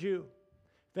challenge you.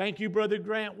 Thank you, Brother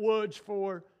Grant Woods,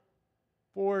 for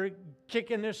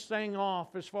kicking this thing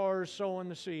off as far as sowing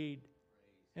the seed,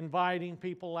 inviting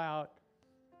people out.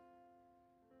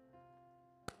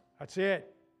 That's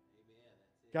it.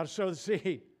 Got to sow the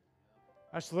seed.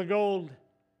 That's the gold.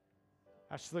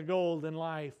 That's the gold in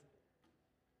life.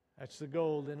 That's the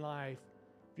gold in life.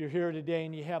 If you're here today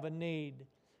and you have a need,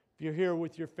 if you're here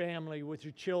with your family, with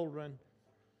your children,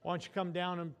 why don't you come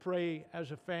down and pray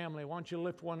as a family? Why don't you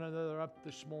lift one another up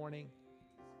this morning?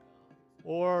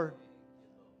 Or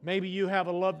maybe you have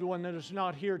a loved one that is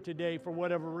not here today for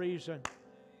whatever reason.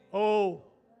 Oh,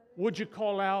 would you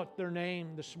call out their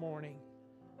name this morning?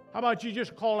 How about you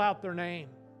just call out their name?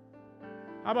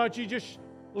 How about you just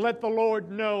let the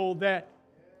Lord know that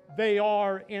they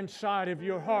are inside of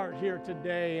your heart here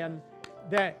today, and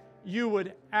that you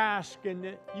would ask and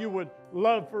that you would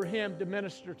love for Him to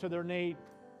minister to their need.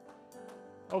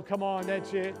 Oh, come on,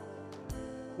 that's it.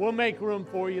 We'll make room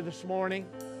for you this morning.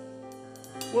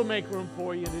 We'll make room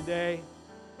for you today.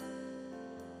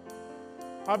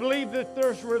 I believe that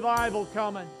there's revival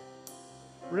coming.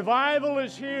 Revival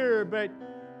is here, but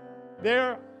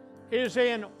there is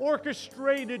an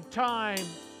orchestrated time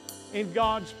in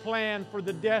God's plan for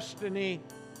the destiny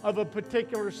of a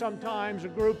particular, sometimes a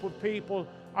group of people.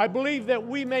 I believe that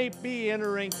we may be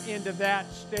entering into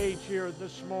that stage here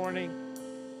this morning.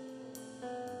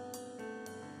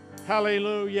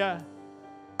 Hallelujah.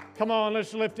 Come on,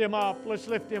 let's lift Him up. Let's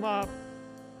lift Him up.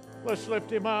 Let's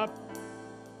lift Him up.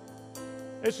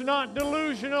 It's not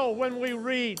delusional when we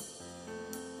read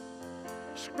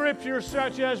Scripture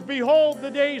such as, "Behold,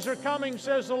 the days are coming,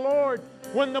 says the Lord,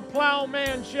 when the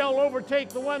plowman shall overtake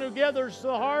the one who gathers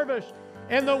the harvest,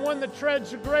 and the one that treads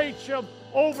the grapes shall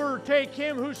overtake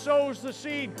him who sows the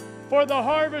seed. For the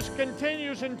harvest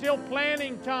continues until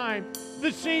planting time.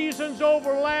 The seasons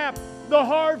overlap. The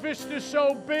harvest is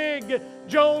so big."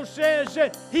 Joel says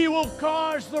that He will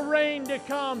cause the rain to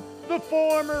come, the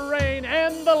former rain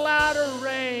and the latter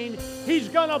rain. He's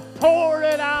going to pour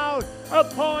it out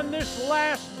upon this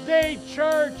last day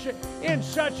church in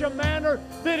such a manner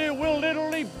that it will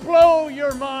literally blow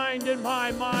your mind and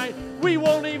my mind. We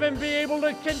won't even be able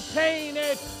to contain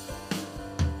it.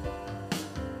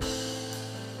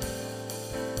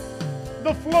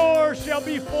 The floor shall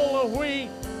be full of wheat.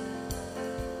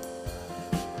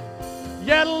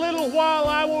 Yet a little while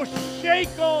I will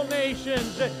shake all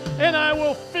nations, and I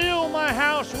will fill my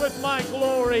house with my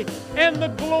glory. And the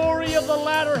glory of the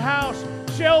latter house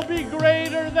shall be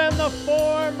greater than the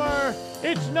former.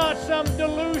 It's not some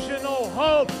delusional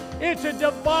hope. It's a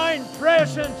divine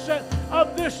presence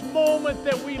of this moment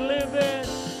that we live in.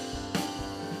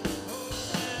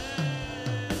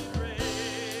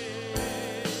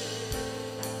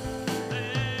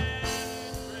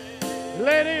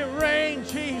 Let it rain,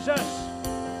 Jesus.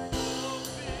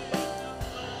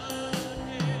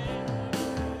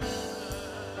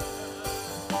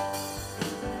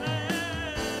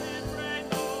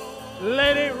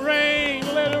 Let it rain,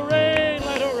 let it rain,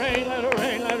 let it rain, let it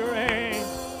rain, let it rain.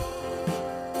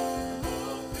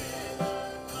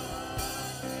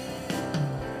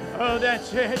 Oh,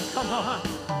 that's it. Come on.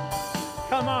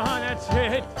 Come on, that's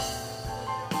it.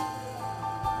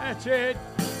 That's it.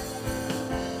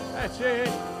 That's it.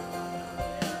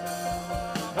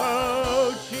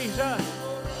 Oh, Jesus.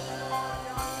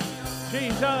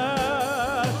 Jesus.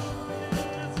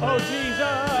 Oh,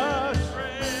 Jesus.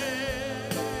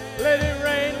 Let it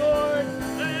rain, Lord.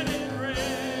 Let it rain.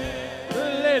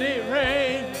 Let it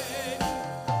rain.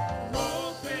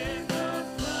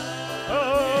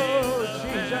 Oh,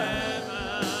 Jesus.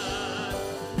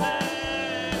 Let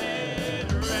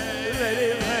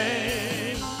it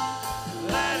rain.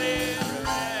 Let it rain.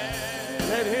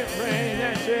 Let it rain.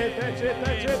 That's it. That's it.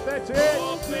 That's it. That's it.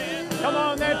 Come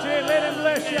on, that's it. Let Him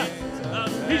bless you.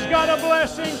 He's got a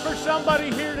blessing for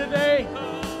somebody here today.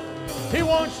 He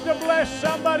wants to bless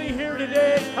somebody here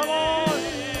today. Come on.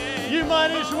 You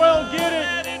might as well get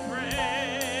it.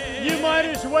 You might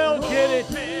as well get it.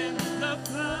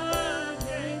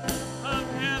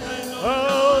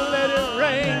 Oh, let it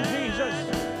rain, Jesus.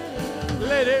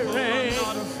 Let it rain.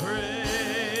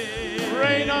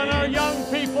 Rain on our young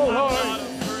people, Lord.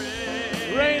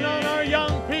 Rain on our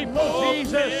young people,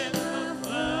 Jesus.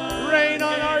 Rain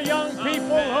on our young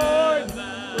people, Lord.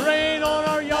 Rain on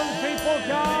our young people,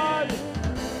 God.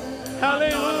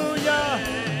 Hallelujah.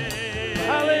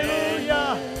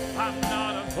 Hallelujah.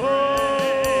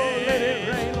 Oh, let it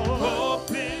rain, Lord.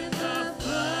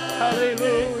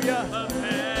 Hallelujah.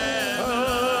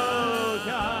 Oh,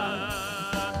 God.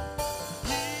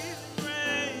 Healing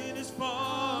rain is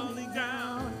falling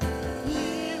down.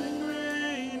 Healing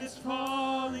rain is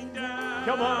falling down.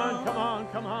 Come on, come on,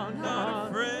 come on, come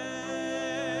on.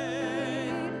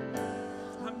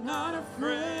 I'm not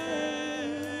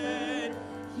afraid.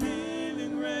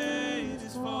 Healing rain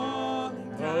is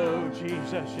falling down. Oh,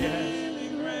 Jesus, yes.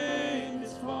 Healing rain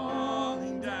is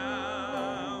falling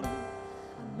down.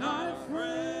 I'm not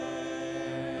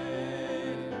afraid.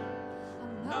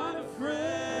 I'm not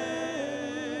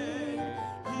afraid.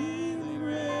 Healing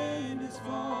rain is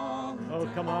falling down. Oh,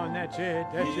 come on, that's it,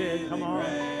 that's it, come on.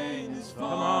 Come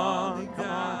on, come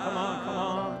on, come on, come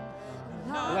on.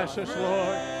 Bless us,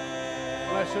 Lord.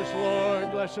 Bless us,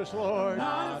 Lord. Bless us, Lord.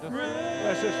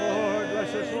 Bless us, Lord.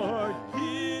 Bless us, Lord.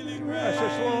 Bless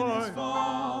us, Lord.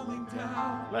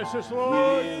 Bless us,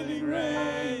 Lord. Healing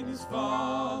rain is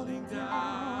falling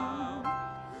down.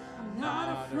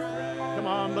 Come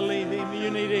on, believe Him. You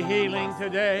need a healing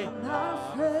today.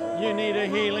 You need a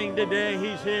healing today.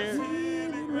 He's here.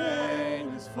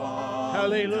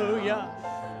 Hallelujah.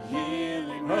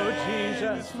 Oh,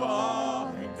 Jesus.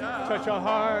 Touch our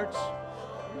hearts.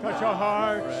 Touch our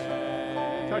hearts.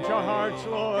 Touch our hearts,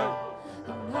 Lord.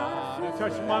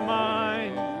 Touch my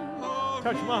mind.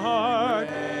 Touch my heart.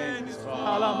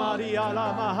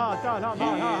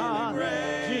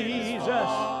 Jesus.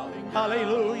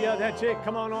 Hallelujah. That's it.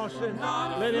 Come on, Austin.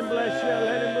 Let Him bless you.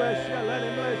 Let Him bless you. Let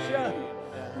Him bless you.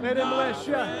 Let Him bless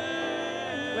you.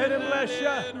 Let Him bless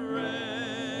you.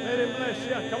 Let Him bless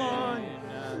you. Come on.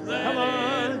 Come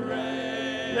on.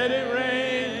 Let it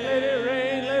rain. Let it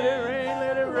rain. Let it rain.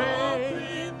 Let it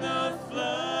rain.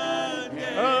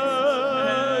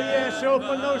 Oh, yes.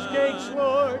 Open those gates,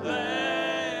 Lord.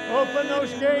 Open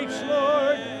those gates,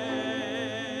 Lord.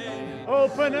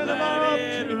 Open them up,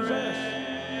 Jesus.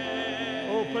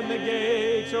 Open the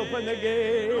gates. Open the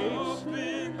gates.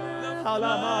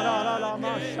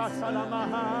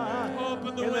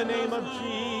 In the name of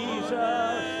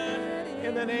Jesus.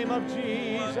 In the name of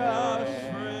Jesus.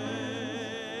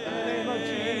 In the name of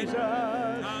Jesus.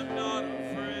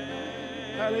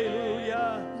 Hallelujah.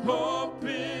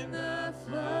 Open the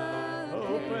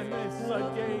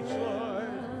floodgates, Lord.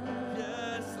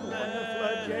 Open the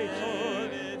floodgates,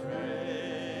 Lord.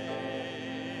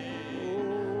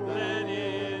 Let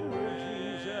it rain,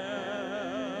 Jesus.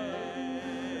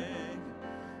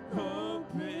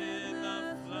 Open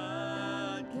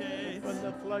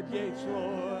the floodgates,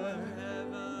 Lord.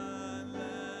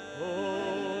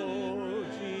 Oh,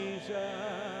 Jesus.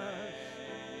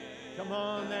 Come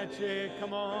on, that's it.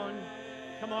 Come on.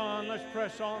 Come on, let's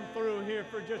press on through here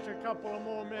for just a couple of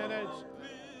more minutes.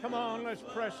 Come on, let's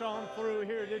press on through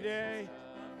here today.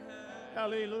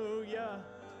 Hallelujah.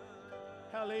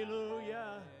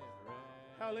 Hallelujah.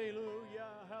 Hallelujah.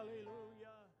 Hallelujah.